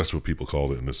what people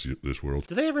called it in this world.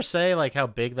 Do they ever say like how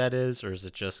big that is, or is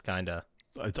it just kind of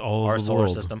It's all our over the solar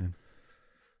world. system?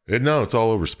 No, it's all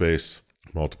over space.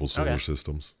 Multiple solar Okay.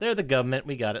 systems. They're the government.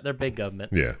 We got it. They're big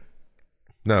government. Yeah.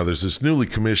 Now, there's this newly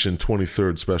commissioned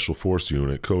 23rd Special Force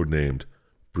Unit, codenamed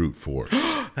Brute Force.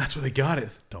 That's where they got it.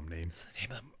 Dumb name.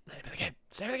 Name of the game.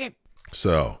 Name of the game.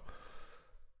 So,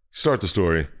 start the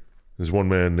story. There's one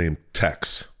man named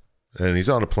Tex, and he's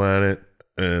on a planet,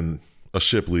 and a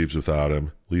ship leaves without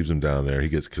him, leaves him down there. He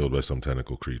gets killed by some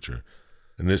tentacle creature.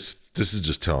 And this is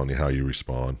just telling you how you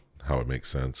respond, how it makes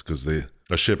sense, because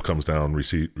a ship comes down,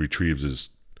 retrieves his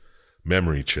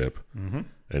memory chip,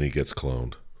 and he gets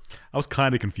cloned. I was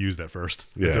kind of confused at first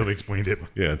Yeah. until they explained it.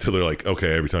 Yeah, until they're like,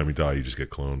 okay, every time you die, you just get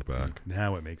cloned back.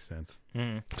 Now it makes sense.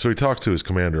 So he talks to his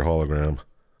commander hologram,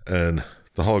 and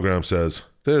the hologram says,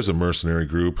 there's a mercenary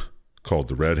group called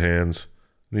the Red Hands.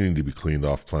 They need to be cleaned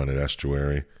off planet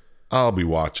Estuary. I'll be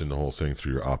watching the whole thing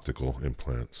through your optical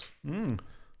implants. I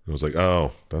was like,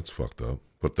 oh, that's fucked up.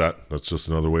 But that's just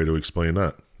another way to explain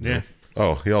that. Yeah.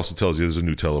 Oh, he also tells you there's a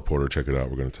new teleporter. Check it out.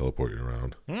 We're going to teleport you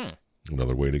around.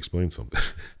 Another way to explain something.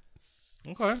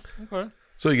 Okay.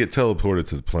 So you get teleported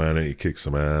to the planet. You kick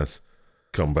some ass.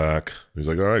 Come back. He's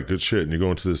like, all right, good shit. And you go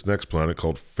into this next planet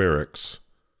called Ferrix.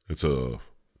 It's a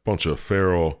bunch of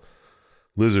feral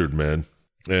lizard men.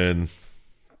 And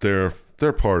they're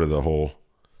part of the whole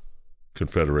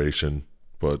confederation.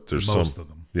 But there's Most of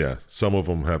them. Yeah, some of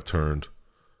them have turned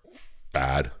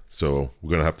bad. So we're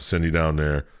going to have to send you down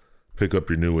there, pick up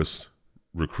your newest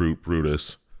recruit,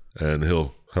 Brutus, and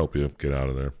he'll help you get out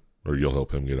of there. Or you'll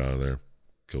help him get out of there,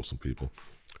 kill some people.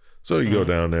 So you go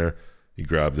down there, you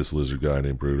grab this lizard guy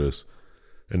named Brutus,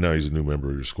 and now he's a new member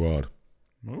of your squad.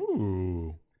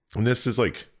 Ooh. And this is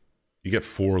like, you get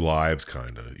 4 lives,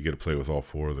 kind of. You get to play with all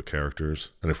 4 of the characters.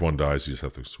 And if one dies, you just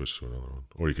have to switch to another one.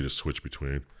 Or you could just switch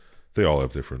between. They all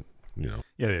have different, Yeah,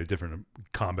 they have different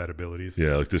combat abilities.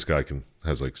 Yeah, like this guy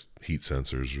has like heat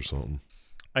sensors or something.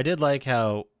 I did like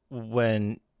how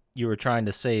when you were trying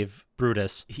to save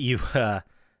Brutus,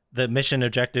 the mission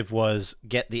objective was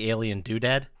get the alien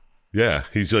doodad. Yeah,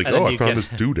 he's like, And then I you found get-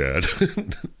 this doodad.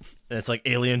 And it's like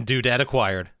alien doodad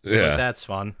acquired. It's Yeah. like, that's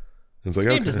fun. It's This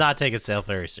like, game okay. does not take itself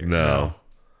very seriously. No.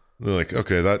 They're like,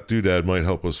 okay, that doodad might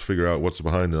help us figure out what's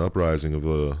behind the uprising of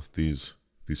these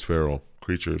feral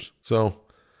creatures. So,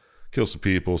 kill some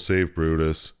people, save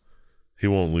Brutus. He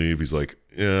won't leave. He's like,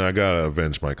 yeah, I gotta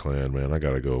avenge my clan, man. I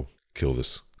gotta go kill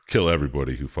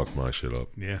everybody who fucked my shit up.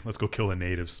 Yeah, let's go kill the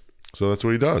natives. So that's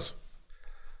what he does.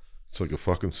 It's like a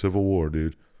fucking civil war,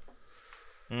 dude.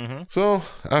 Mm-hmm. So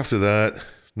after that,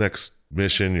 next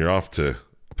mission, you're off to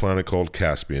a planet called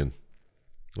Caspian.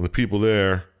 And the people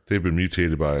there, they've been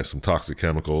mutated by some toxic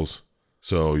chemicals.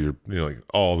 So like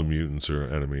all the mutants are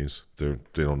enemies. They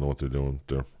don't know what they're doing.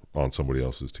 They're on somebody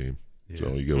else's team. Yeah.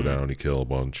 So you go down, you kill a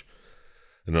bunch.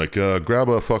 And like, grab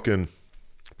a fucking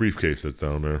briefcase that's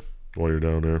down there while you're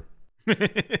down there.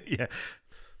 Yeah.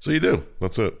 So you do.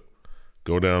 That's it.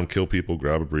 Go down, kill people,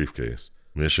 grab a briefcase.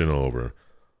 Mission over.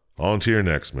 On to your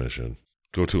next mission.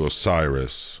 Go to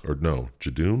Osiris, or no,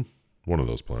 Jadoon? One of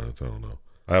those planets, I don't know.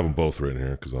 I have them both written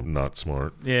here because I'm not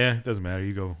smart. Yeah, it doesn't matter.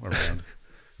 You go around.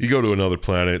 You go to another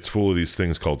planet. It's full of these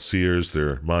things called seers.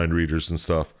 They're mind readers and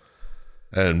stuff.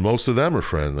 And most of them are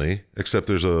friendly, except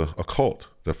there's a cult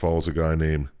that follows a guy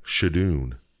named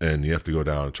Shadoon. And you have to go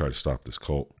down and try to stop this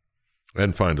cult.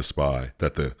 And find a spy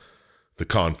that the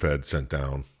Confed sent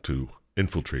down to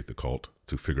infiltrate the cult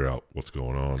to figure out what's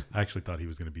going on. I actually thought he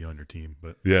was going to be on your team,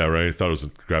 but... Yeah, right? I thought it was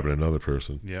grabbing another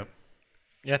person. Yep.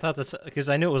 Yeah, I thought that's... Because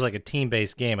I knew it was like a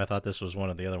team-based game. I thought this was one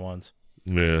of the other ones.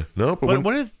 Yeah. No, but...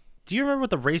 What is... Do you remember what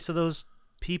the race of those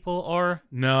people are?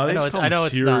 No, they just call them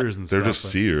seers and stuff. They're just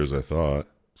seers, I thought.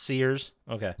 Seers?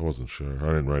 Okay. I wasn't sure. I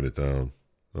didn't write it down.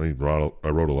 I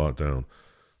wrote a lot down.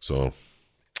 So...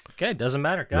 Okay, doesn't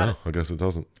matter. Got it. I guess it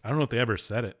doesn't. I don't know if they ever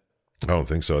said it. I don't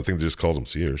think so. I think they just called them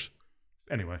seers.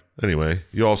 Anyway,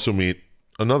 you also meet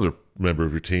another member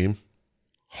of your team,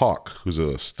 Hawk, who's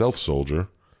a stealth soldier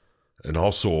and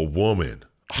also a woman.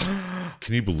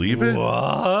 Can you believe it?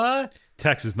 What?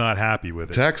 Tex is not happy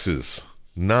with it. Tex is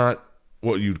not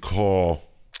what you'd call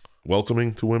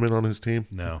welcoming to women on his team.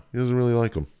 No. He doesn't really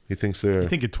like them. He thinks they're... I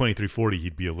think at 2340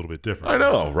 he'd be a little bit different. I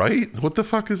know, right? What the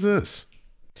fuck is this?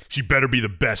 She better be the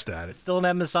best at it. Still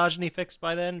not misogyny fixed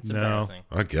by then? It's embarrassing.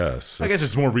 I guess. I guess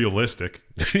it's more realistic.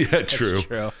 Yeah, true. That's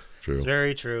true. True. It's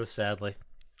very true, sadly.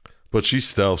 But she's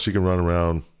stealth. She can run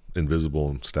around invisible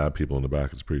and stab people in the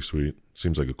back. It's pretty sweet.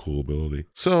 Seems like a cool ability.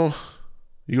 So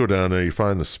you go down there, you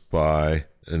find the spy,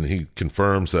 and he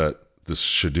confirms that this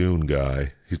Shadoon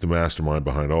guy, he's the mastermind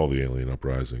behind all the alien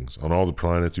uprisings on all the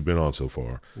planets you've been on so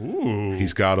far. Ooh.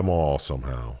 He's got them all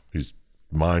somehow. He's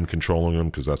mind controlling them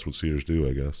because that's what seers do,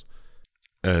 I guess.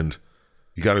 And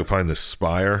you got to find this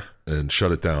spire and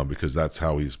shut it down because that's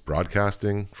how he's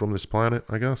broadcasting from this planet,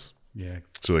 I guess. Yeah.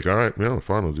 So like, all right, yeah,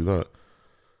 fine, I'll do that.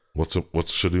 What's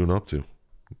Shadoon up to?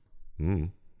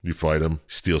 You fight him,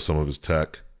 steal some of his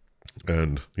tech,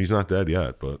 and he's not dead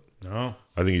yet, but no,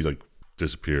 I think he's like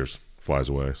disappears, flies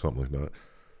away, something like that.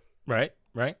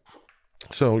 Right.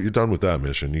 So you're done with that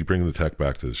mission. You bring the tech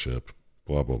back to the ship,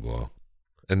 blah, blah, blah.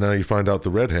 And now you find out the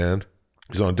Red Hand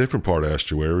is on a different part of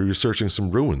Estuary researching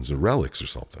some ruins or relics or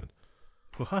something.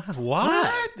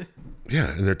 What?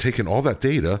 Yeah, and they're taking all that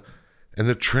data and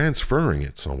they're transferring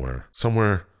it somewhere.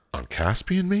 Somewhere on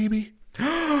Caspian, maybe?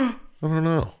 I don't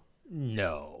know.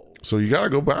 No. So you got to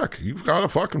go back. You've got to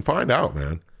fucking find out,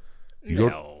 man.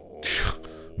 No.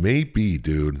 Maybe,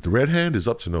 dude. The Red Hand is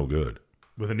up to no good.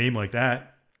 With a name like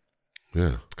that.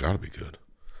 Yeah, it's got to be good.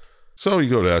 So you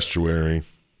go to Estuary,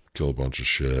 kill a bunch of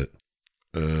shit,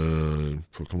 and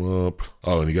fuck them up.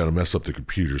 Oh, and you got to mess up the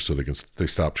computer so they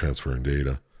stop transferring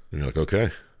data. And you're like,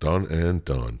 okay, done and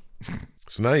done.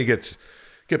 So now you get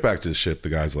back to the ship. The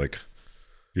guy's like,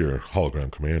 your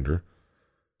hologram commander,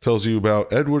 tells you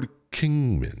about Edward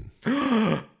Kingman.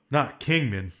 Not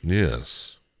Kingman.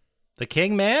 Yes. The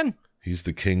King Man? He's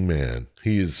the King Man.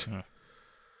 He's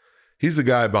the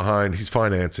guy behind, he's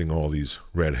financing all these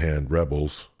Red Hand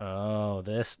rebels. Oh,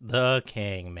 the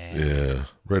King Man. Yeah.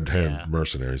 Red Hand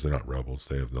mercenaries. They're not rebels.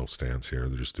 They have no stance here.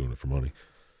 They're just doing it for money.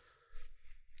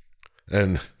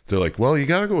 And they're like, well, you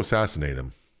got to go assassinate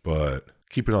him, but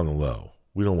keep it on the low.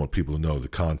 We don't want people to know the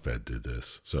Confed did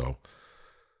this. So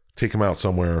take him out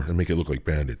somewhere and make it look like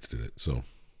bandits did it. So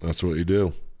that's what you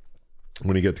do.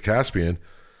 When you get to Caspian,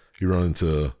 you run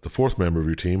into the fourth member of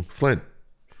your team, Flint.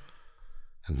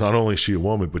 And not only is she a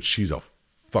woman, but she's a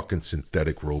fucking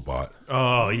synthetic robot.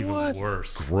 Oh, even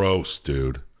worse. Gross,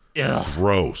 dude. Ugh.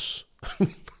 Gross.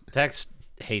 Tex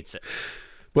hates it.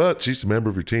 But she's a member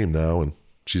of your team now, and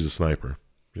she's a sniper.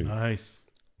 Nice.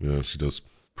 Yeah, she does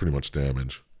pretty much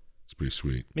damage. It's pretty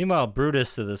sweet. Meanwhile,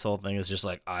 Brutus to this whole thing is just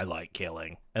like, I like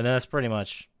killing. And that's pretty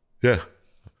much... Yeah.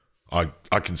 I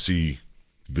can see,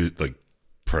 like,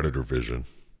 predator vision.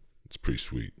 It's pretty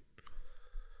sweet.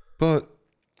 But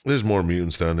there's more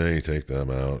mutants down there. You take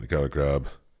them out. You got to grab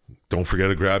Don't forget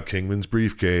to grab Kingman's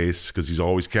briefcase because he's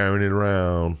always carrying it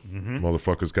around.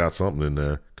 Motherfucker's got something in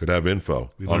there. Could have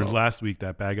info. We learned last week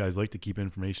that bad guys like to keep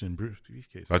information in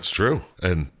briefcases. That's true.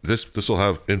 And this will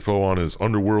have info on his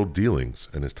underworld dealings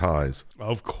and his ties.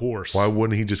 Of course. Why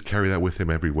wouldn't he just carry that with him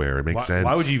everywhere? It makes sense.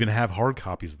 Why would you even have hard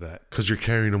copies of that? Because you're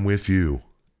carrying them with you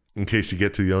in case you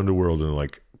get to the underworld and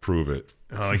like prove it.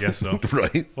 Oh, I guess so.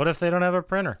 Right? What if they don't have a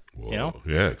printer? Whoa. You know?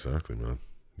 Yeah, exactly, man.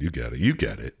 You get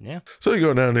it. Yeah. So you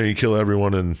go down there, you kill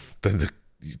everyone, and then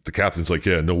the captain's like,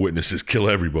 yeah, no witnesses, kill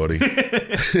everybody.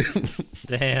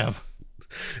 Damn.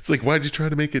 It's like, why'd you try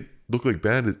to make it look like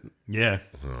bandit? Yeah.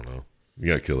 I don't know. You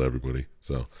got to kill everybody.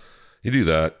 So you do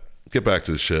that, get back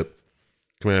to the ship.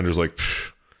 Commander's like,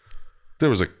 there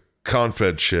was a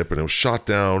Confed ship, and it was shot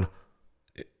down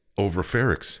over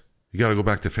Ferrix. You got to go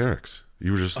back to Ferrix.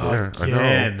 You were just there.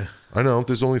 Again. I know.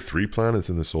 There's only 3 planets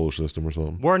in the solar system or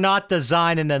something. We're not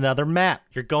designing another map.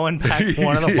 You're going back to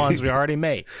one of the ones we already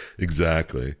made.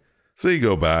 Exactly. So you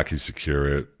go back, you secure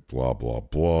it, blah, blah,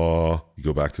 blah. You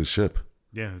go back to the ship.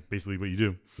 Yeah, that's basically what you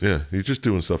do. Yeah, you're just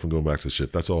doing stuff and going back to the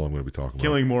ship. That's all I'm going to be talking about.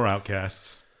 Killing more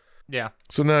outcasts. Yeah.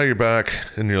 So now you're back,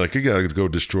 and you're like, you got to go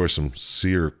destroy some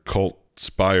Seer cult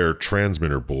spire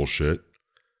transmitter bullshit.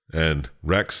 And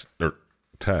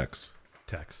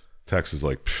Tex is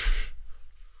like,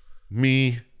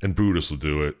 me and Brutus will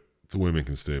do it. The women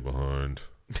can stay behind.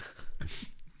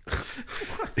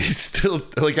 He's still,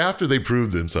 like, after they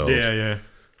proved themselves. Yeah.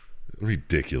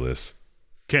 Ridiculous.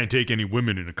 Can't take any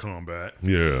women into combat.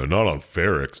 Yeah, not on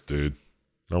Ferrix, dude.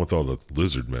 Not with all the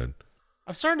lizard men.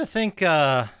 I'm starting to think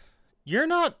you're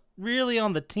not really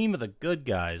on the team of the good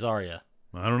guys, are you?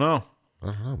 I don't know. I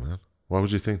don't know, man. Why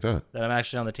would you think that? That I'm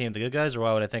actually on the team of the good guys, or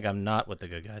why would I think I'm not with the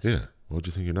good guys? Yeah. Why would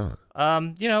you think you're not?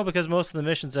 Because most of the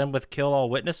missions end with kill all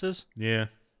witnesses. Yeah.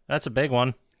 That's a big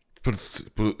one. But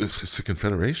it's the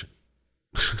Confederation.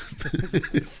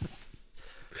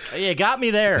 You got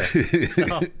me there.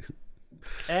 So,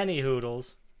 any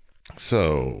hoodles.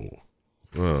 So,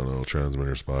 I don't know,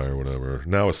 transmitter spy or whatever.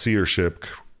 Now a Seer ship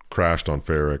crashed on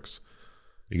Ferrix.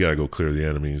 You got to go clear the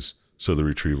enemies so the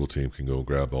retrieval team can go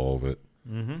grab all of it.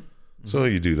 So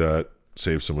you do that,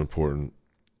 save some important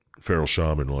feral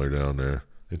shaman while you're down there,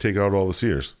 and take out all the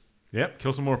Seers. Yep,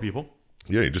 kill some more people.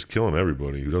 Yeah, you're just killing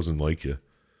everybody who doesn't like you.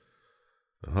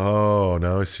 Oh,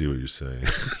 now I see what you're saying.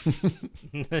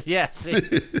 Yeah,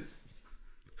 see.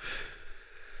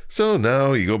 So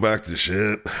now you go back to the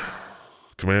ship.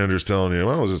 Commander's telling you,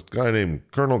 well, there's this guy named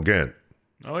Colonel Gent.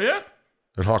 Oh, yeah?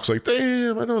 And Hawk's like,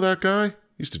 damn, I know that guy. He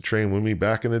used to train with me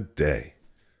back in the day.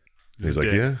 And he's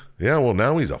like, dick. yeah, well,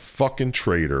 now he's a fucking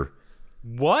traitor.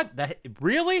 What?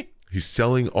 Really? He's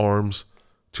selling arms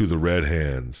to the Red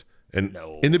Hands. And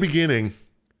in the beginning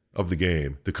of the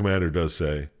game, the commander does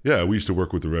say, yeah, we used to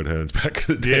work with the Red Hands back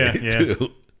in the day,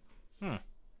 too.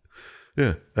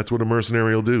 Yeah, that's what a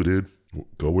mercenary will do, dude.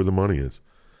 Go where the money is.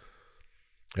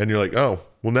 And you're like, oh,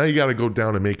 well, now you got to go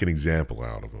down and make an example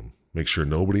out of him. Make sure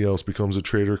nobody else becomes a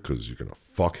traitor because you're going to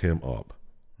fuck him up.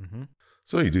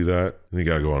 So you do that, and you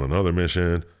got to go on another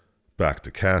mission, back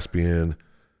to Caspian,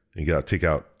 and you got to take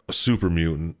out a super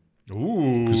mutant.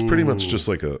 Ooh. Who's pretty much just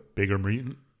like a... Bigger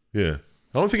mutant? Yeah.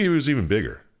 I don't think he was even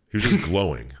bigger. He was just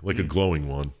glowing, like a glowing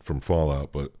one from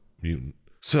Fallout, but mutant.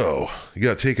 So you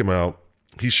got to take him out.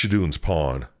 He's Shadun's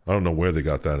pawn. I don't know where they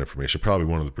got that information. Probably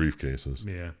one of the briefcases.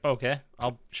 Yeah. Okay,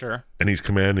 sure. And he's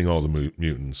commanding all the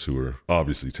mutants who are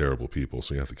obviously terrible people,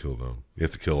 so you have to kill them. You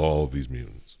have to kill all of these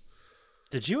mutants.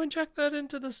 Did you inject that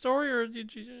into the story, or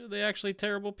are they actually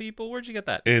terrible people? Where'd you get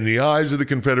that? In the eyes of the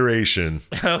Confederation.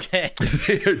 Okay.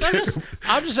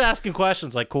 I'm just asking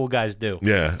questions like cool guys do.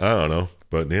 Yeah, I don't know.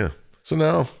 But yeah. So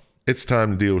now it's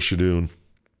time to deal with Shadun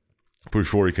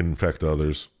before he can infect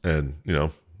others. And, you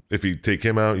know, if you take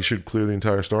him out, you should clear the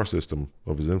entire star system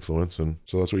of his influence. And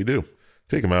so that's what you do.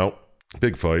 Take him out.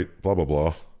 Big fight. Blah, blah,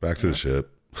 blah. Back to the ship.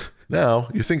 Now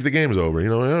you think the game's over. You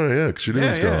know, oh, yeah,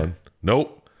 Shadun's gone.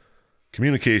 Nope.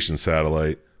 Communication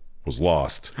satellite was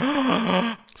lost.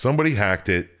 Somebody hacked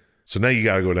it. So now you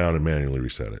got to go down and manually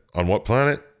reset it. On what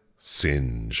planet?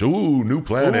 Singe. Ooh, new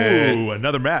planet. Ooh,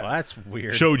 another map. Well, that's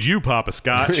weird. Showed you,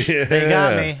 Poppascotch. Yeah. They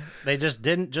got me. They just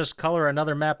didn't just color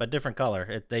another map a different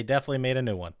color. They definitely made a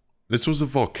new one. This was a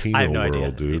volcano I have no world,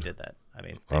 idea dude. if they did that. I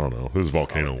mean, I don't know. It was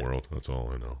Volcano World. That's all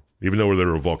I know. Even though there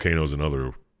were volcanoes in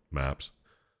other maps.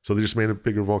 So they just made a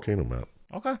bigger volcano map.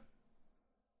 Okay.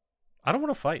 I don't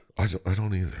want to fight. I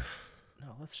don't either. No,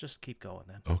 let's just keep going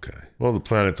then. Okay. Well, the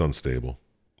planet's unstable.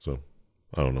 So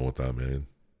I don't know what that means.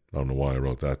 I don't know why I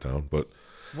wrote that down. But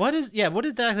what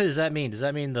exactly does that mean? Does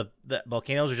that mean the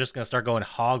volcanoes are just going to start going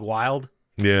hog wild?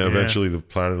 yeah, eventually the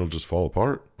planet will just fall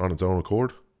apart on its own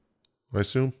accord. I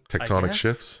assume. Tectonic guess.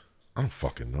 shifts. I don't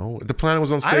fucking know. The planet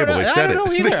was unstable. They I said don't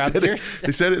know it. either.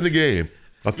 They said it in the game.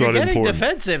 I You're thought it getting important.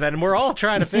 defensive, and we're all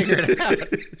trying to figure it out.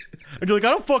 And you're like,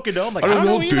 I don't fucking know. I'm like, I don't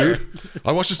know, either. dude.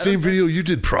 I watched the same video you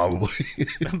did, probably.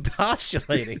 I'm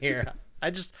postulating here.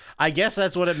 I guess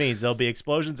that's what it means. There'll be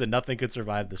explosions and nothing could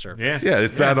survive the surface. Yeah,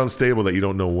 it's that unstable that you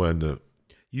don't know when to.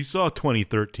 You saw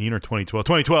 2013 or 2012.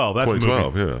 2012. That's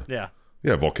 2012, the movie. Yeah.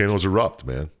 Yeah, volcanoes erupt,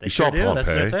 man. They you sure saw do. Pompeii, That's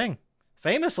their thing.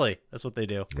 Famously, that's what they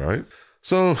do. right?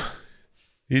 So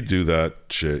you do that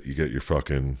shit. You get your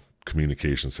fucking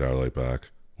communication satellite back.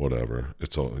 Whatever.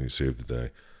 It's all. You save the day.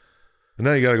 And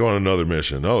now you got to go on another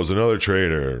mission. Oh, it's another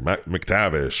traitor,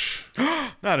 McTavish.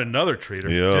 Not another traitor.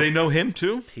 Yeah. Do they know him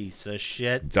too? Piece of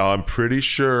shit. I'm pretty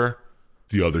sure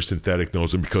the other synthetic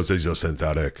knows him because he's a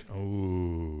synthetic.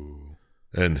 Oh.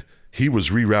 And he was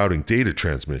rerouting data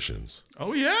transmissions.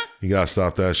 Oh yeah. You got to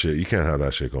stop that shit. You can't have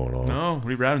that shit going on. No,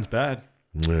 rerouting's bad.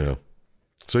 Yeah.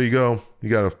 So you go. You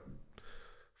got to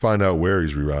find out where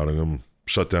he's rerouting them,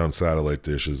 shut down satellite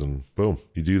dishes, and boom.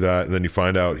 You do that, and then you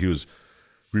find out he was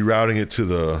rerouting it to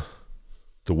the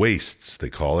wastes, they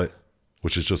call it,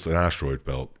 which is just an asteroid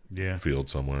belt field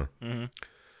somewhere. Mm-hmm.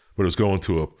 But it was going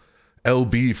to a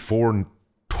LB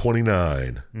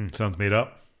 429, Sounds made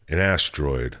up. an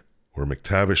asteroid where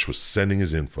McTavish was sending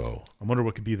his info. I wonder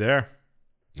what could be there.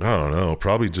 I don't know.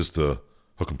 Probably just a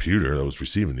computer that was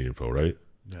receiving the info, right?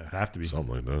 Yeah, it'd have to be.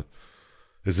 Something like that.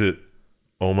 Is it?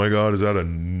 Oh my God! Is that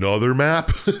another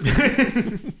map?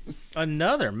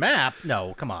 Another map?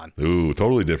 No, come on. Ooh,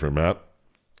 totally different map.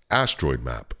 Asteroid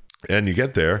map. And you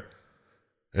get there,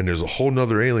 and there's a whole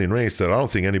nother alien race that I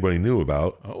don't think anybody knew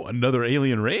about. Oh, another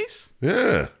alien race?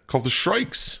 Yeah, called the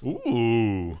Shrikes.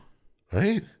 Ooh.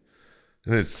 Right?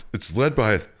 And it's led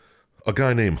by a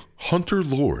guy named Hunter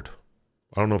Lord.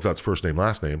 I don't know if that's first name,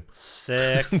 last name.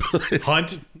 Sick.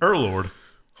 Hunt Erlord.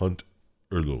 Hunter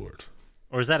Lord.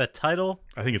 Or is that a title?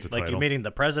 I think it's a Like title. you're meeting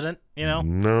the president, you know?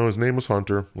 No, his name was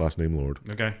Hunter, last name Lord.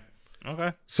 Okay.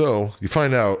 Okay. So you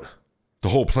find out the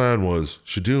whole plan was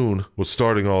Shadoon was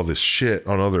starting all this shit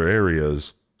on other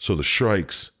areas so the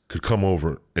Shrikes could come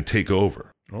over and take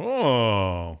over.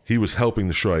 Oh. He was helping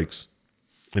the Shrikes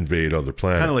invade other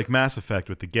planets. Kind of like Mass Effect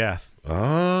with the Geth.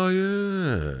 Oh,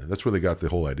 yeah. That's where they got the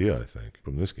whole idea, I think,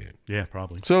 from this game. Yeah,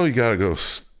 probably. So you got to go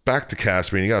back to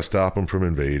Caspian. You got to stop them from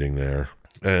invading there.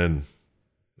 And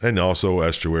also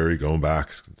Estuary going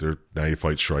back. Now you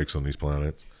fight Shrikes on these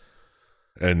planets.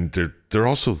 And they're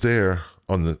also there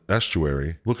on the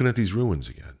Estuary looking at these ruins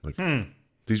again. Like,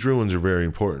 these ruins are very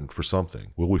important for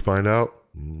something. Will we find out?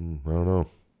 I don't know.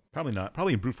 Probably not.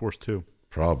 Probably in Brute Force 2.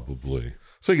 Probably.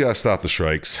 So you got to stop the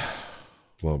Shrikes.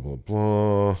 Blah, blah,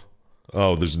 blah.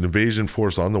 Oh, there's an invasion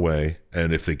force on the way.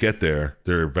 And if they get there,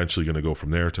 they're eventually going to go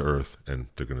from there to Earth. And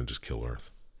they're going to just kill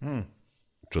Earth.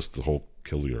 Just the whole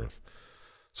kill the Earth.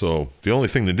 So the only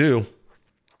thing to do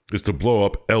is to blow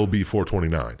up LB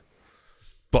 429.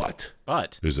 But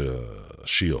there's a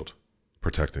shield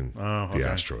protecting the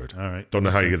asteroid. All right. Don't know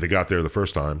how they got there the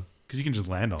first time. Because you can just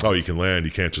land on it. Oh, you can land.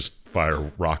 You can't just fire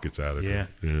rockets at it. Yeah.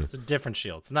 It's a different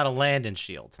shield. It's not a landing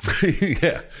shield.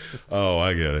 Yeah. Oh,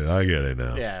 I get it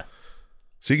now. Yeah.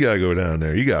 So you got to go down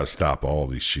there. You got to stop all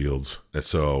these shields. And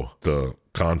so the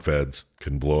Confeds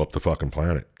can blow up the fucking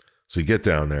planet. So you get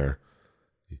down there.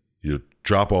 You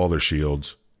drop all their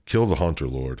shields. Kill the Hunter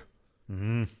Lord.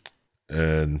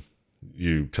 And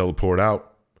you teleport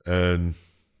out. And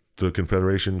the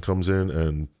Confederation comes in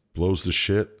and blows the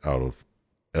shit out of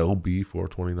LB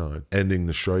 429. Ending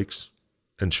the Shrikes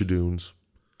and Shadoons.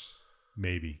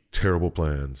 Maybe. Terrible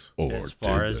plans. Or As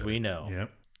far did as they? we know.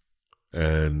 Yep.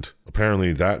 And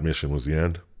apparently that mission was the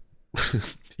end.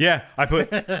 Yeah, I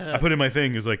put in my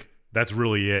thing. It's like, that's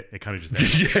really it. It kind of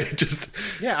just ends.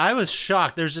 Yeah, I was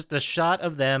shocked. There's just a shot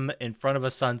of them in front of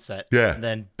a sunset. Yeah. And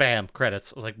then bam,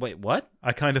 credits. I was like, wait, what?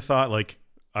 I kind of thought, like,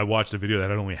 I watched a video that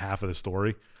had only half of the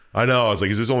story. I know. I was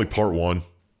like, is this only part one?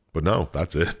 But no,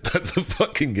 that's it. That's the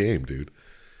fucking game, dude.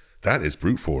 That is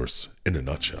Brute Force in a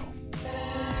nutshell.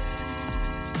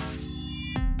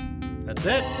 That's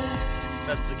it.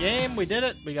 That's the game. We did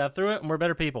it. We got through it, and we're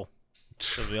better people.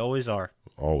 Because we always are.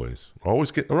 We're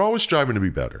always striving to be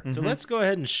better. So let's go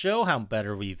ahead and show how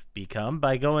better we've become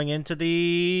by going into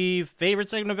the favorite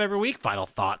segment of every week, Final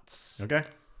Thoughts. Okay.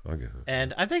 Okay.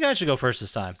 And I think I should go first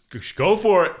this time. Go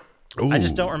for it. Ooh, I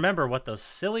just don't remember what those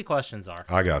silly questions are.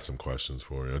 I got some questions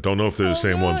for you. I don't know if they're the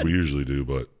same ones we usually do,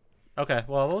 but Okay,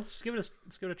 well, let's give it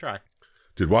a try.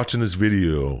 did watching this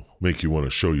video make you want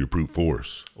to show your brute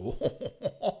force?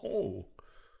 Oh.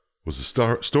 Was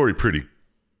the story pretty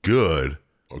good,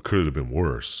 or could it have been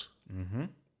worse?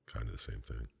 Kind of the same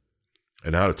thing.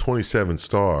 And out of 27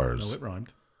 stars, No, it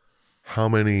rhymed. How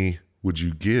many would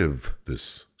you give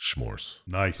this schmorse?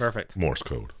 Nice. Perfect. Morse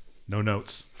code. No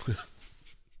notes.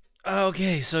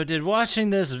 Okay, so did watching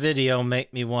this video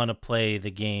make me want to play the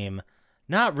game?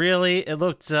 Not really. It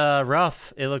looked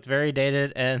rough. It looked very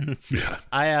dated, and Yeah.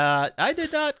 I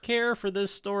did not care for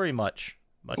this story much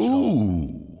at all.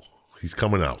 Ooh. He's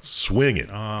coming out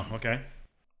swinging. Okay.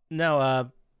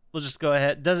 No, we'll just go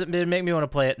ahead. Does it make me want to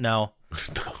play it? No.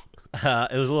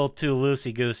 It was a little too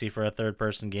loosey-goosey for a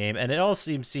third-person game, and it all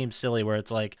seems silly where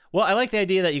it's like, well, I like the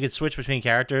idea that you could switch between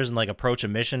characters and, like, approach a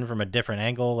mission from a different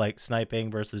angle, like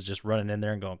sniping versus just running in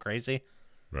there and going crazy.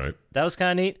 Right. That was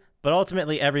kind of neat, but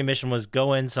ultimately every mission was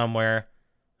go in somewhere,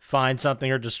 find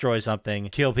something or destroy something,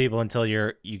 kill people until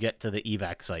you get to the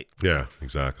evac site. Yeah,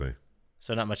 exactly.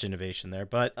 So not much innovation there,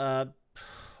 but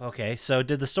okay, so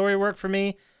did the story work for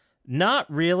me?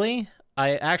 Not really.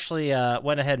 I actually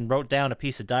went ahead and wrote down a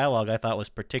piece of dialogue I thought was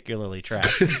particularly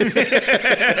trash.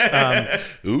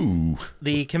 Ooh.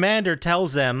 The commander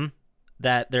tells them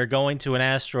that they're going to an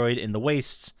asteroid in the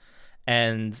wastes,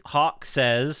 and Hawk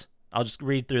says, I'll just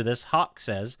read through this. Hawk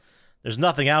says, "There's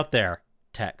nothing out there."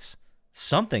 Tex,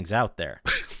 "Something's out there."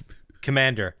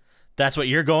 Commander, "That's what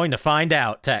you're going to find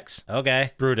out." Tex,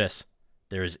 "Okay." Brutus,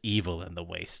 "There is evil in the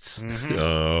wastes."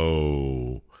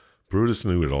 Oh. Brutus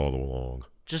knew it all along.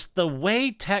 Just the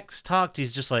way Tex talked,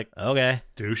 he's just like, okay.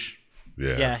 Douche.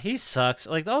 Yeah. He sucks.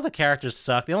 Like, all the characters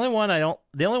suck. The only one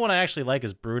I actually like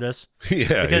is Brutus.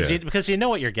 Yeah. Because you know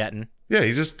what you're getting. Yeah,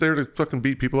 he's just there to fucking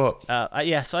beat people up. So I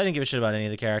didn't give a shit about any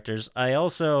of the characters. I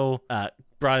also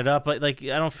brought it up, but like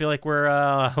I don't feel like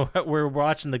we're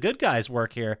watching the good guys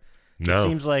work here. No. It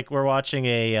seems like we're watching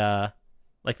a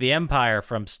like the Empire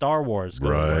from Star Wars. Go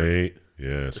to work. Right.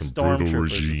 Yeah, some brutal Stormtroopers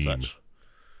regime. and such.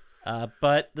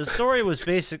 But the story was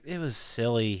basic. It was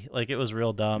silly. Like, it was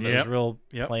real dumb. It was real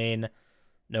plain.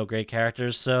 No great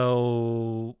characters.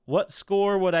 So what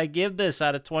score would I give this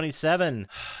out of 27?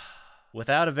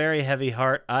 Without a very heavy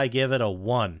heart, I give it a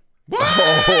 1. Wow.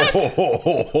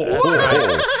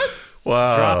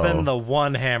 Dropping the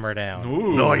 1 hammer down.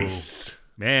 Ooh. Nice.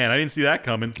 Man, I didn't see that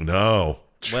coming. No.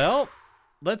 Well,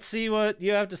 let's see what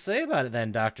you have to say about it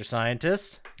then, Dr.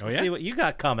 Syintist. Let's see what you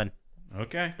got coming.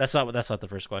 Okay. That's not the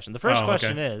first question. The first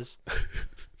question is,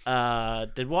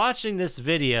 did watching this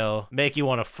video make you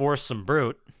want to force some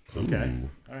brute? Okay. Ooh.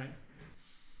 All right.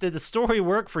 Did the story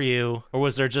work for you, or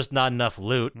was there just not enough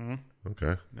loot?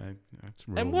 Okay. That's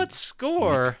And what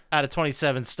score out of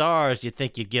 27 stars do you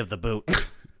think you'd give the boot?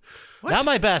 Not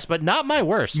my best, but not my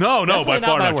worst. No, Definitely by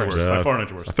far not your worst. worst. By far not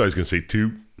your I worst. thought he was going to say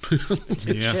 2.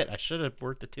 Yeah. Shit, I should have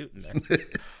worked a toot in there.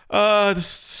 Did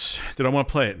I want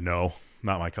to play it? No,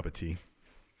 not my cup of tea.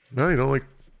 No, you don't like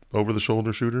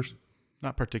over-the-shoulder shooters?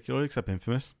 Not particularly, except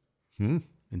Infamous and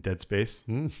Dead Space.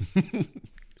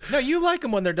 No, you like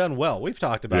them when they're done well. We've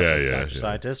talked about this, Dr. yeah.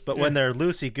 Scientist, but when they're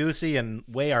loosey-goosey and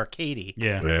way arcadey.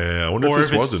 Yeah. Yeah, I wonder if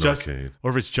this was an arcade. Or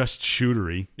if it's just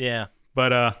shootery. Yeah.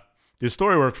 But the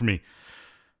story worked for me. It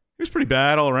was pretty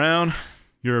bad all around.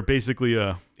 You're basically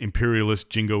a imperialist,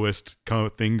 jingoist kind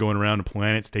of thing going around to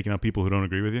planets, taking out people who don't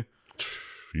agree with you.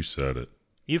 You said it.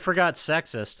 You forgot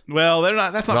sexist. Well, they're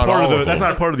not. That's not Not part of all the. of That's them.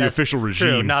 not part of the That's official regime.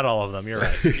 True, not all of them. You're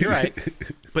right. You're right.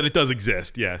 But it does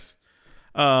exist. Yes.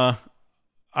 I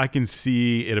can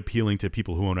see it appealing to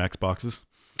people who own Xboxes.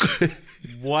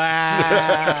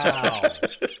 Wow.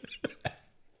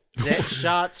 Zit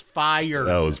shots fired.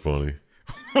 That was funny.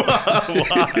 Why?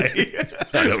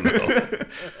 I don't know.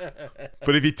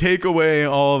 But if you take away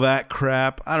all that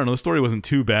crap, I don't know. The story wasn't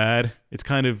too bad. It's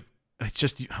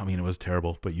just. I mean, it was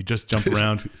terrible. But you just jump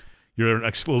around. You're an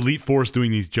elite force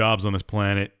doing these jobs on this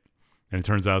planet, and it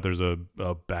turns out there's a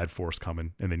bad force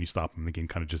coming, and then you stop them. And the game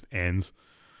kind of just ends.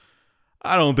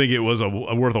 I don't think it was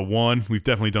worth a 1. We've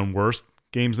definitely done worse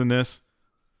games than this.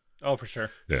 Oh, for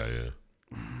sure. Yeah.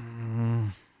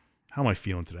 How am I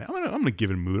feeling today? I'm gonna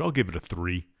give it a mood. I'll give it a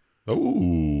 3.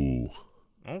 Oh.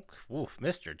 Oh, oof,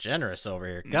 Mr. Generous over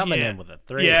here. Coming in with a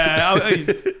 3. Yeah,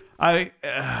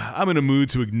 I'm in a mood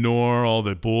to ignore all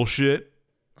the bullshit.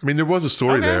 I mean, there was a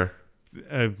story there.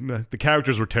 The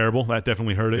characters were terrible. That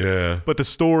definitely hurt it. Yeah. But the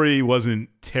story wasn't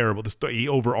terrible. The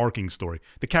overarching story.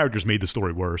 The characters made the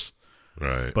story worse.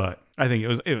 Right. But I think it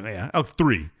was, a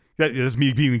 3. That's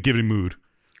me being given a mood.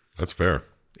 That's fair.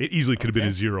 It easily could have been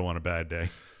a 0 on a bad day.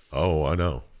 Oh, I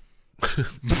know.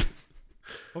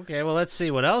 Okay, well, let's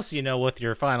see what else you know with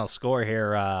your final score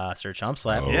here, Sir Chump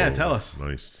Slap. Oh, Yeah, tell us.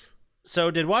 Nice. So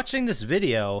did watching this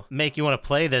video make you want to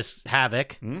play this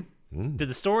Havoc? Did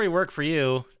the story work for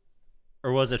you,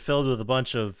 or was it filled with a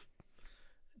bunch of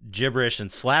gibberish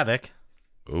and Slavic?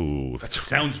 Oh, that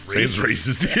sounds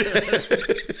racist.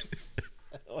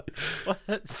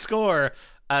 What score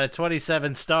Out of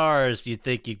 27 stars, you'd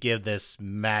think you'd give this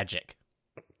magic.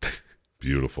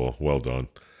 Beautiful. Well done.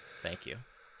 Thank you.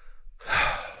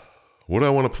 Would I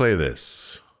want to play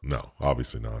this? No,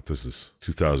 obviously not. This is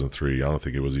 2003. I don't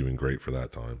think it was even great for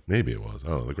that time. Maybe it was. I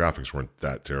don't know. The graphics weren't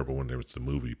that terrible when there was the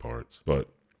movie parts, but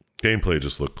gameplay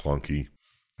just looked clunky.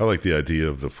 I like the idea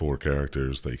of the 4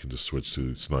 characters that you can just switch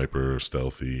to sniper,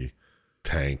 stealthy,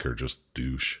 tank, or just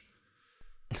douche.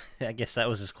 I guess that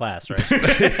was his class, right?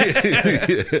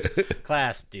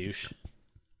 Class douche.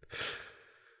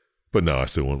 But no, I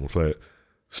still wouldn't play it.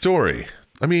 Story.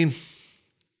 I mean,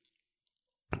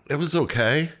 it was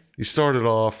okay. You started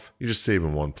off, you're just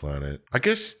saving one planet. I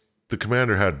guess the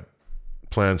commander had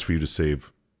plans for you to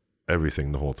save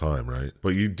everything the whole time, right? But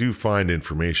you do find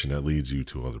information that leads you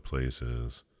to other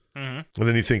places. And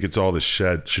then you think it's all the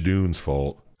Shadoon's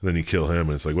fault. And then you kill him,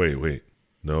 and it's like, wait.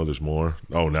 No, there's more.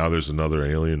 Oh, now there's another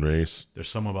alien race. There's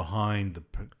someone behind the...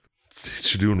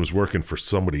 Shadoon was working for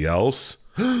somebody else.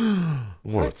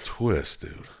 What a twist,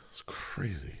 dude. It's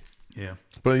crazy. Yeah.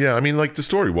 But yeah, I mean, like, the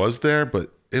story was there,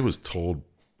 but it was told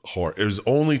hard. It was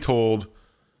only told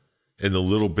in the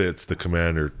little bits the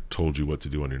commander told you what to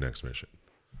do on your next mission.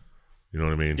 You know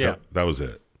what I mean? Yeah. That was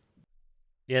it.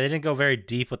 Yeah, they didn't go very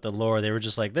deep with the lore. They were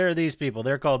just like, there are these people.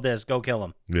 They're called this. Go kill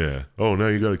them. Yeah. Oh, now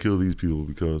you got to kill these people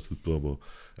because blah, blah.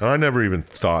 And I never even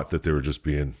thought that they were just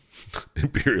being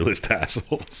imperialist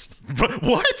assholes.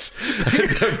 What?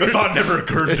 The thought never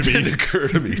occurred to me. It didn't occur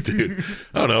to me, dude.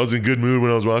 I don't know. I was in good mood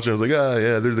when I was watching. I was like,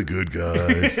 yeah, they're the good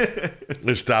guys.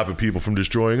 They're stopping people from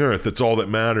destroying Earth. That's all that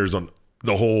matters on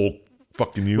the whole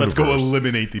fucking universe. Let's go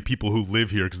eliminate the people who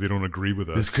live here because they don't agree with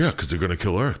us. Yeah, because they're going to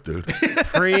kill Earth, dude.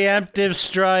 Preemptive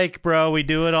strike, bro. We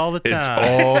do it all the time. It's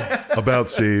all about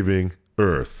saving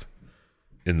Earth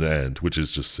in the end, which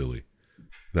is just silly.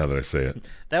 Now that I say it.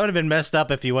 That would have been messed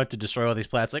up if you went to destroy all these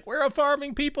planets. Like, we're a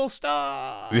farming people.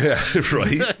 Stop. Yeah,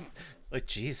 right? Like,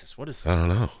 Jesus, what is... I don't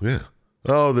know. Yeah.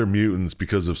 Oh, they're mutants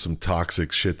because of some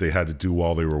toxic shit they had to do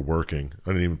while they were working.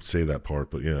 I didn't even say that part,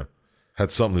 but yeah.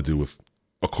 Had something to do with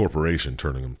a corporation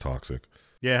turning them toxic.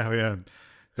 Yeah.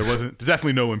 There's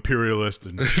definitely no imperialist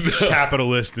and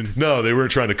capitalist. And No, they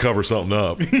weren't trying to cover something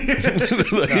up.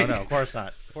 No, of course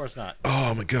not. Of course not.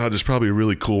 Oh my God, there's probably a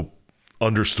really cool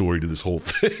understory to this whole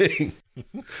thing.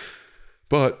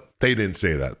 But they didn't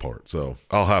say that part, so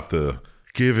I'll have to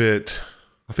give it...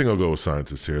 I think I'll go with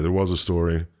Syintist here. There was a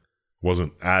story.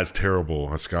 Wasn't as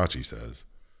terrible as Scotchy says.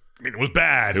 I mean, it was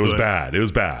bad. It was bad. It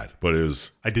was bad, but it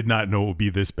was... I did not know it would be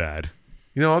this bad.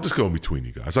 You know, I'll just go in between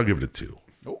you guys. I'll give it a 2.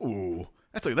 Ooh,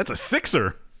 that's a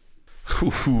 6er.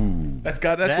 Ooh.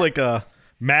 That's like a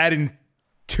Madden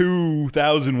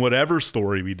 2000 whatever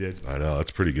story we did. I know,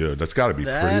 that's pretty good. That's got to be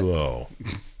pretty low.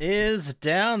 Is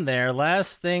down there.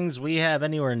 Last things we have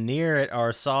anywhere near it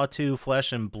are Saw 2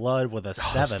 Flesh and Blood with a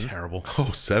 7. That's terrible.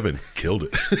 Oh, 7. Killed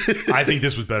it. I think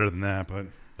this was better than that, but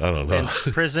I don't know. And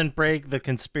Prison Break The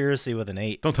Conspiracy with an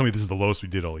 8. don't tell me this is the lowest we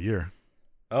did all year.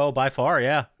 Oh, by far,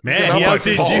 yeah. Man, Not he by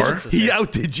outdid far. you. He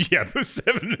outdid you. Yeah,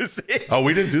 7 to 6. Oh,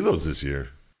 we didn't do those this year.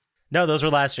 No, those were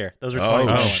last year. Those were Oh,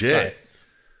 2021. shit.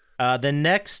 The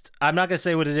next, I'm not going to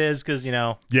say what it is because, you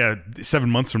know. Yeah, 7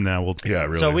 months from now we'll. Yeah,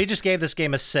 really. So we just gave this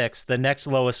game a 6. The next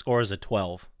lowest score is a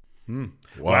 12.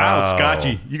 Wow,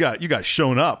 Scotchy, you got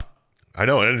shown up. I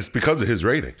know, and it's because of his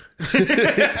rating. Could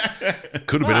have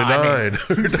been a 9.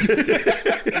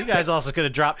 You guys also could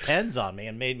have dropped 10s on me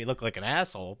and made me look like an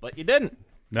asshole, but you didn't.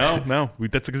 No,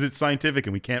 that's because it's scientific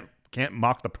and we can't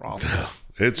mock the process.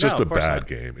 It's just No, a of course bad not.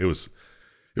 game. It was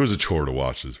a chore to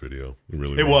watch this video. It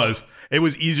really It was. It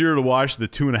was easier to watch the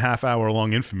 2.5 hour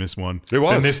long Infamous one. It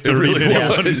was. Than this It really 30-minute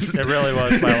one. was. It really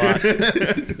was by a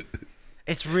lot.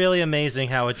 It's really amazing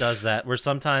how it does that, where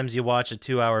sometimes you watch a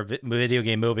 2-hour video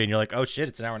game movie and you're like, oh shit,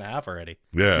 it's an hour and a half already.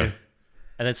 Yeah.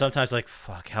 And then sometimes like,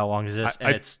 fuck, how long is this?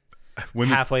 And it's When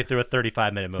halfway through a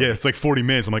 35-minute movie. yeah, it's like 40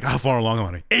 minutes. I'm like, how far along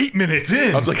am I? 8 minutes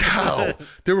in. I was like, how?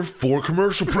 There were 4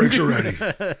 commercial breaks already.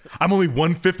 I'm only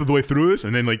 1/5 of the way through this,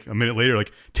 and then like a minute later,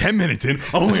 like 10 minutes in,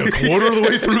 I'm only a quarter of the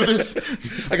way through this.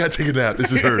 I got to take a nap.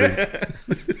 This is hurting.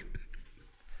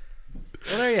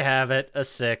 Well, there you have it. A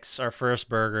 6, our first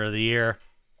burger of the year.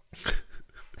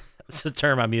 That's the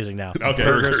term I'm using now. Okay,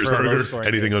 Burgers Burgers, for a low scoring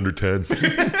anything under 10.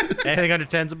 Anything under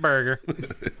 10's a burger.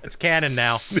 It's canon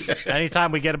now.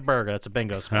 Anytime we get a burger, it's a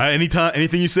bingo spot. Anytime,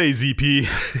 anything you say, ZP.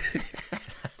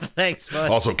 Thanks,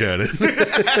 bud. Also canon.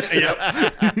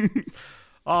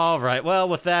 All right. Well,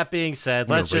 with that being said,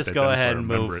 gonna let's write just that go down so I ahead and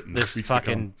remember move it in this weeks to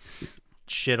fucking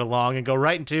shit along and go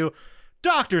right into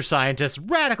Dr. Syintist,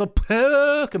 Radical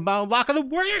Pokemon Walk of the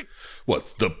Week.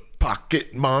 What's the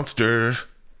pocket monster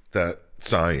that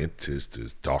Syintist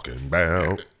is talking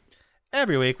about?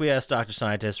 Every week, we ask Dr.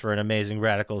 Syintist for an amazing,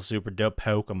 radical, super dope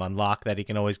Pokemon lock that he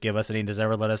can always give us, and he does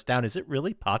never let us down. Is it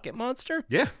really Pocket Monster?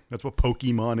 Yeah, that's what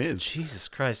Pokemon is. Jesus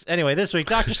Christ. Anyway, this week,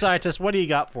 Dr. Syintist, what do you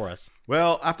got for us?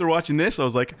 Well, after watching this, I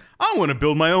was like, I want to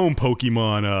build my own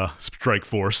Pokemon Strike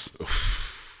Force.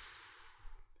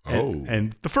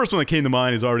 And the first one that came to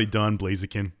mind is already done,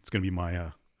 Blaziken. It's going to be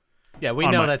my... Yeah, we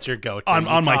know that's your go-to.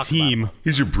 On my team.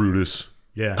 He's your Brutus.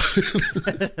 Yeah.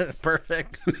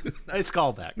 Perfect. Nice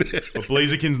callback. But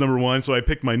Blaziken's number 1, so I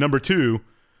picked my number 2,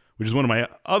 which is one of my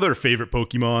other favorite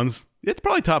Pokemons. It's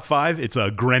probably top 5. It's a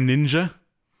Greninja.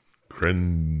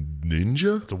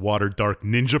 Greninja? It's a water dark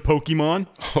ninja Pokemon.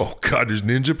 Oh, God, there's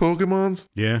ninja Pokemons?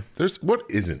 Yeah. What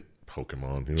isn't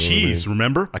Pokemon? You know Cheese, what I mean?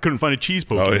 remember? I couldn't find a cheese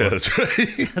Pokemon. Oh, yeah, that's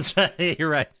right. That's right. You're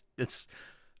right. It's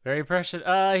very precious.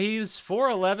 He's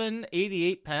 4'11",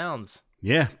 88 pounds.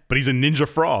 Yeah, but he's a ninja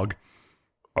frog.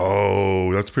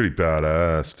 Oh, that's pretty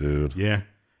badass, dude. Yeah.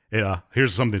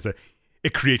 Here's something to say.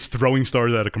 It creates throwing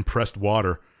stars out of compressed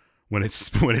water. When it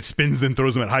spins and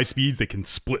throws them at high speeds, they can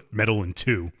split metal in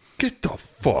 2. Get the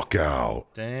fuck out.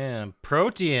 Damn.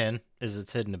 Protean is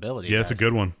its hidden ability. Yeah, guys. it's a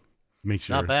good one. Make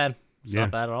sure. Not bad. It's Yeah.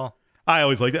 not bad at all. I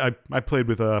always liked it. I played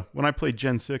with when I played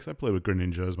Gen 6, I played with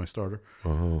Greninja as my starter.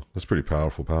 Oh, that's pretty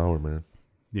powerful power, man.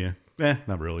 Yeah.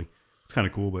 Not really. It's kind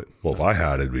of cool, but Well, if I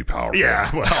had it, it'd be powerful.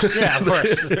 yeah, well. Yeah, of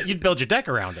course. You'd build your deck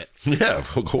around it. Yeah, of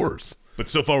course. But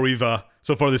so far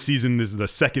this season, this is the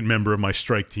second member of my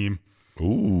strike team.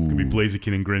 Ooh. It's gonna be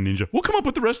Blaziken and Greninja. We'll come up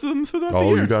with the rest of them throughout the Oh,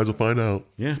 year. you guys will find out.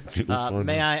 Yeah.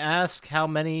 May I ask how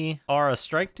many are a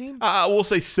strike team? We'll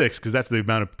say 6 because that's the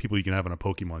amount of people you can have on a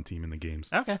Pokemon team in the games.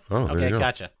 Okay. Oh, there you Okay, go.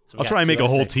 gotcha. So we I'll got try and make 2 a out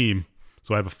of whole 6. team.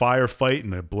 So I have a fire fight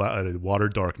and a water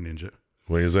dark ninja.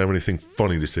 Wait, does that have anything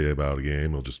funny to say about a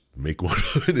game? I'll just make one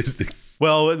of it.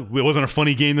 Well, it wasn't a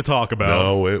funny game to talk about.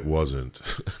 No, it wasn't.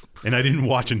 And I didn't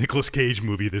watch a Nicolas Cage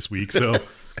movie this week, so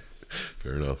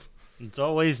Fair enough. It's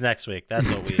always next week. That's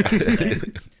what we have to say.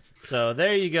 So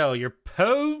there you go. Your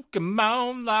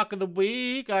Pokemon lock of the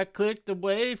week. I clicked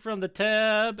away from the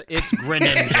tab. It's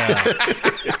Greninja.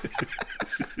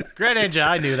 Greninja.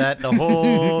 I knew that the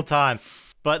whole time.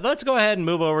 But let's go ahead and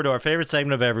move over to our favorite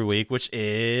segment of every week, which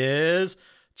is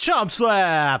Chump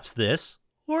Slaps. This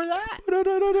or that.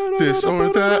 This or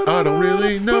that, I don't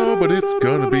really know, but it's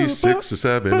gonna be 6 or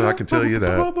 7. I can tell you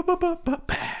that.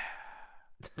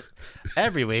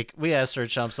 Every week, we ask for a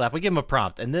Chump Slap. We give him a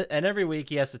prompt. And every week,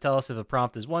 he has to tell us if a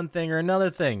prompt is one thing or another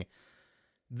thing.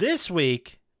 This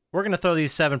week, we're going to throw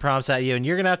these 7 prompts at you, and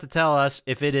you're going to have to tell us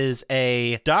if it is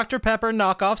a Dr. Pepper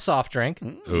knockoff soft drink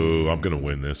Oh, I'm gonna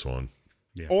win this one.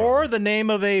 yeah, or the name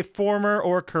of a former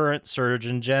or current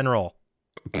Surgeon General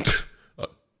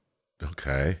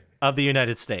Okay. of the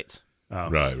United States.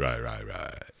 Right.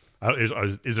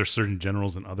 Is there certain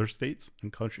generals in other states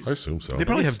and countries? I assume so. They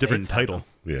probably have different States have title.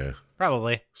 Yeah.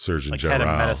 Probably. Surgeon Like General. head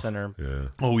of medicine or... Yeah.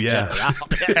 Oh yeah,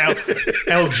 General.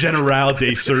 El General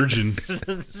de Surgeon.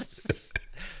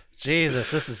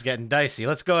 Jesus, this is getting dicey.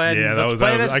 Let's go ahead Yeah, and let's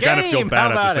play this I game. kind of feel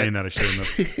bad How after about saying it? that. I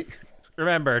shouldn't have.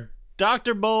 Remember,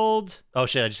 Dr. Bold... Oh,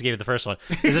 shit, I just gave you the first one.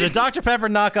 Is it a Dr. Pepper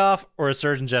knockoff or a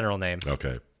Surgeon General name?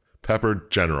 Okay. Pepper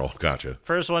General. Gotcha.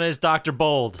 First one is Dr.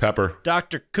 Bold. Pepper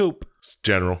Dr. Coop.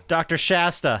 General. Dr.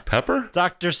 Shasta. Pepper?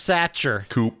 Dr. Satcher.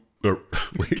 Coop. Wait.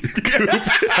 Coop.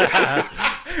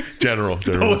 General.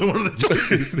 That wasn't one of the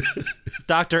choices.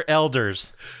 Dr.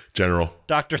 Elders. General.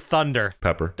 Dr. Thunder.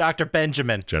 Pepper. Dr.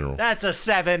 Benjamin. General. That's a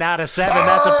 7 out of 7.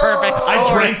 That's a perfect score.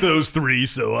 I drank those 3,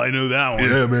 so I know that one.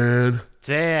 Yeah, man.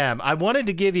 Damn. I wanted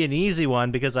to give you an easy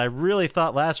one because I really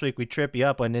thought last week we'd trip you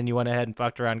up and then you went ahead and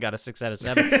fucked around and got a 6 out of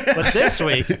 7. But this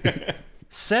week,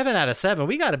 7 out of 7.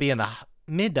 We got to be in the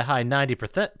mid to high 90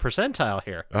 percentile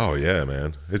here. Oh, yeah,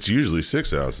 man. It's usually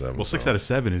 6 out of 7. Well, 6 out of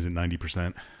 7 isn't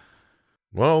 90%.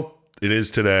 Well, it is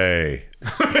today.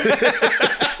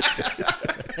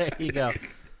 There you go.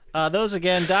 Those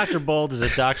again, Dr. Bold is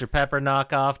a Dr. Pepper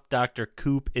knockoff. Dr.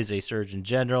 Coop is a Surgeon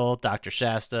General. Dr.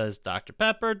 Shasta is Dr.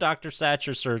 Pepper. Dr.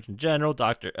 Satcher, Surgeon General.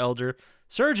 Dr. Elder,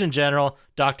 Surgeon General.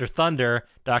 Dr. Thunder,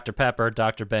 Dr. Pepper.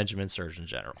 Dr. Benjamin, Surgeon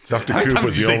General. Dr. Coop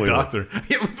was the only doctor. one.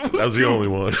 That was the only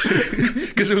one.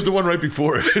 Because it was the one right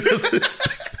before it.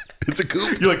 It's a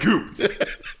Coop. You're like Coop.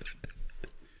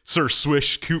 Sir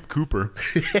Swish Coop Cooper.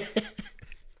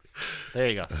 There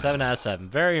you go. 7 out of 7.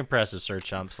 Very impressive, Sir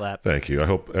Chump Slap. Thank you. I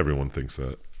hope everyone thinks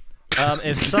that.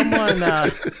 If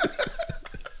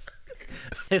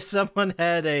someone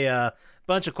had a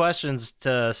bunch of questions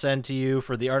to send to you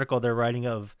for the article they're writing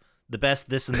of the best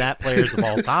this and that players of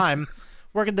all time,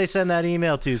 where could they send that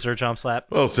email to, Sir Chump Slap?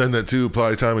 Well, send that to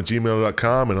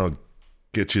partytime@gmail.com and I'll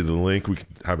get you the link. We can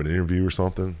have an interview or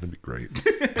something. It'd be great.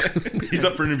 He's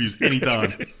up for interviews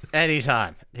anytime.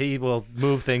 Anytime. He will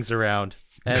move things around.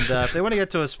 And if they want to get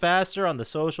to us faster on the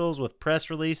socials with press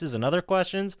releases and other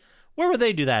questions, where would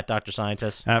they do that, Dr.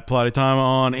 Syintist? At Plotty Time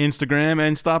on Instagram,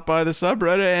 and stop by the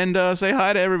subreddit and say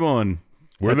hi to everyone.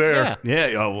 We're there.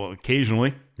 Yeah, well,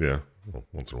 occasionally. Yeah, well,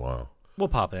 once in a while. We'll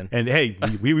pop in. And hey,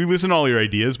 we listen to all your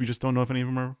ideas. We just don't know if any of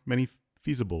them are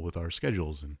feasible with our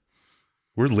schedules. And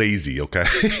We're lazy, okay?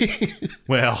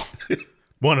 well,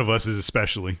 one of us is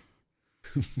especially.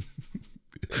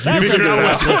 That's it for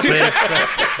West this week.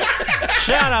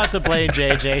 Shout out to Blaine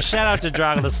JJ. Shout out to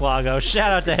Drago the Slago.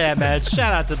 Shout out to Hamhead.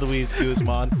 Shout out to Luis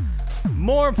Guzman.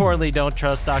 More importantly, don't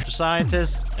trust Dr.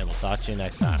 Syintist, and we'll talk to you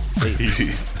next time. Peace.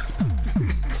 Peace.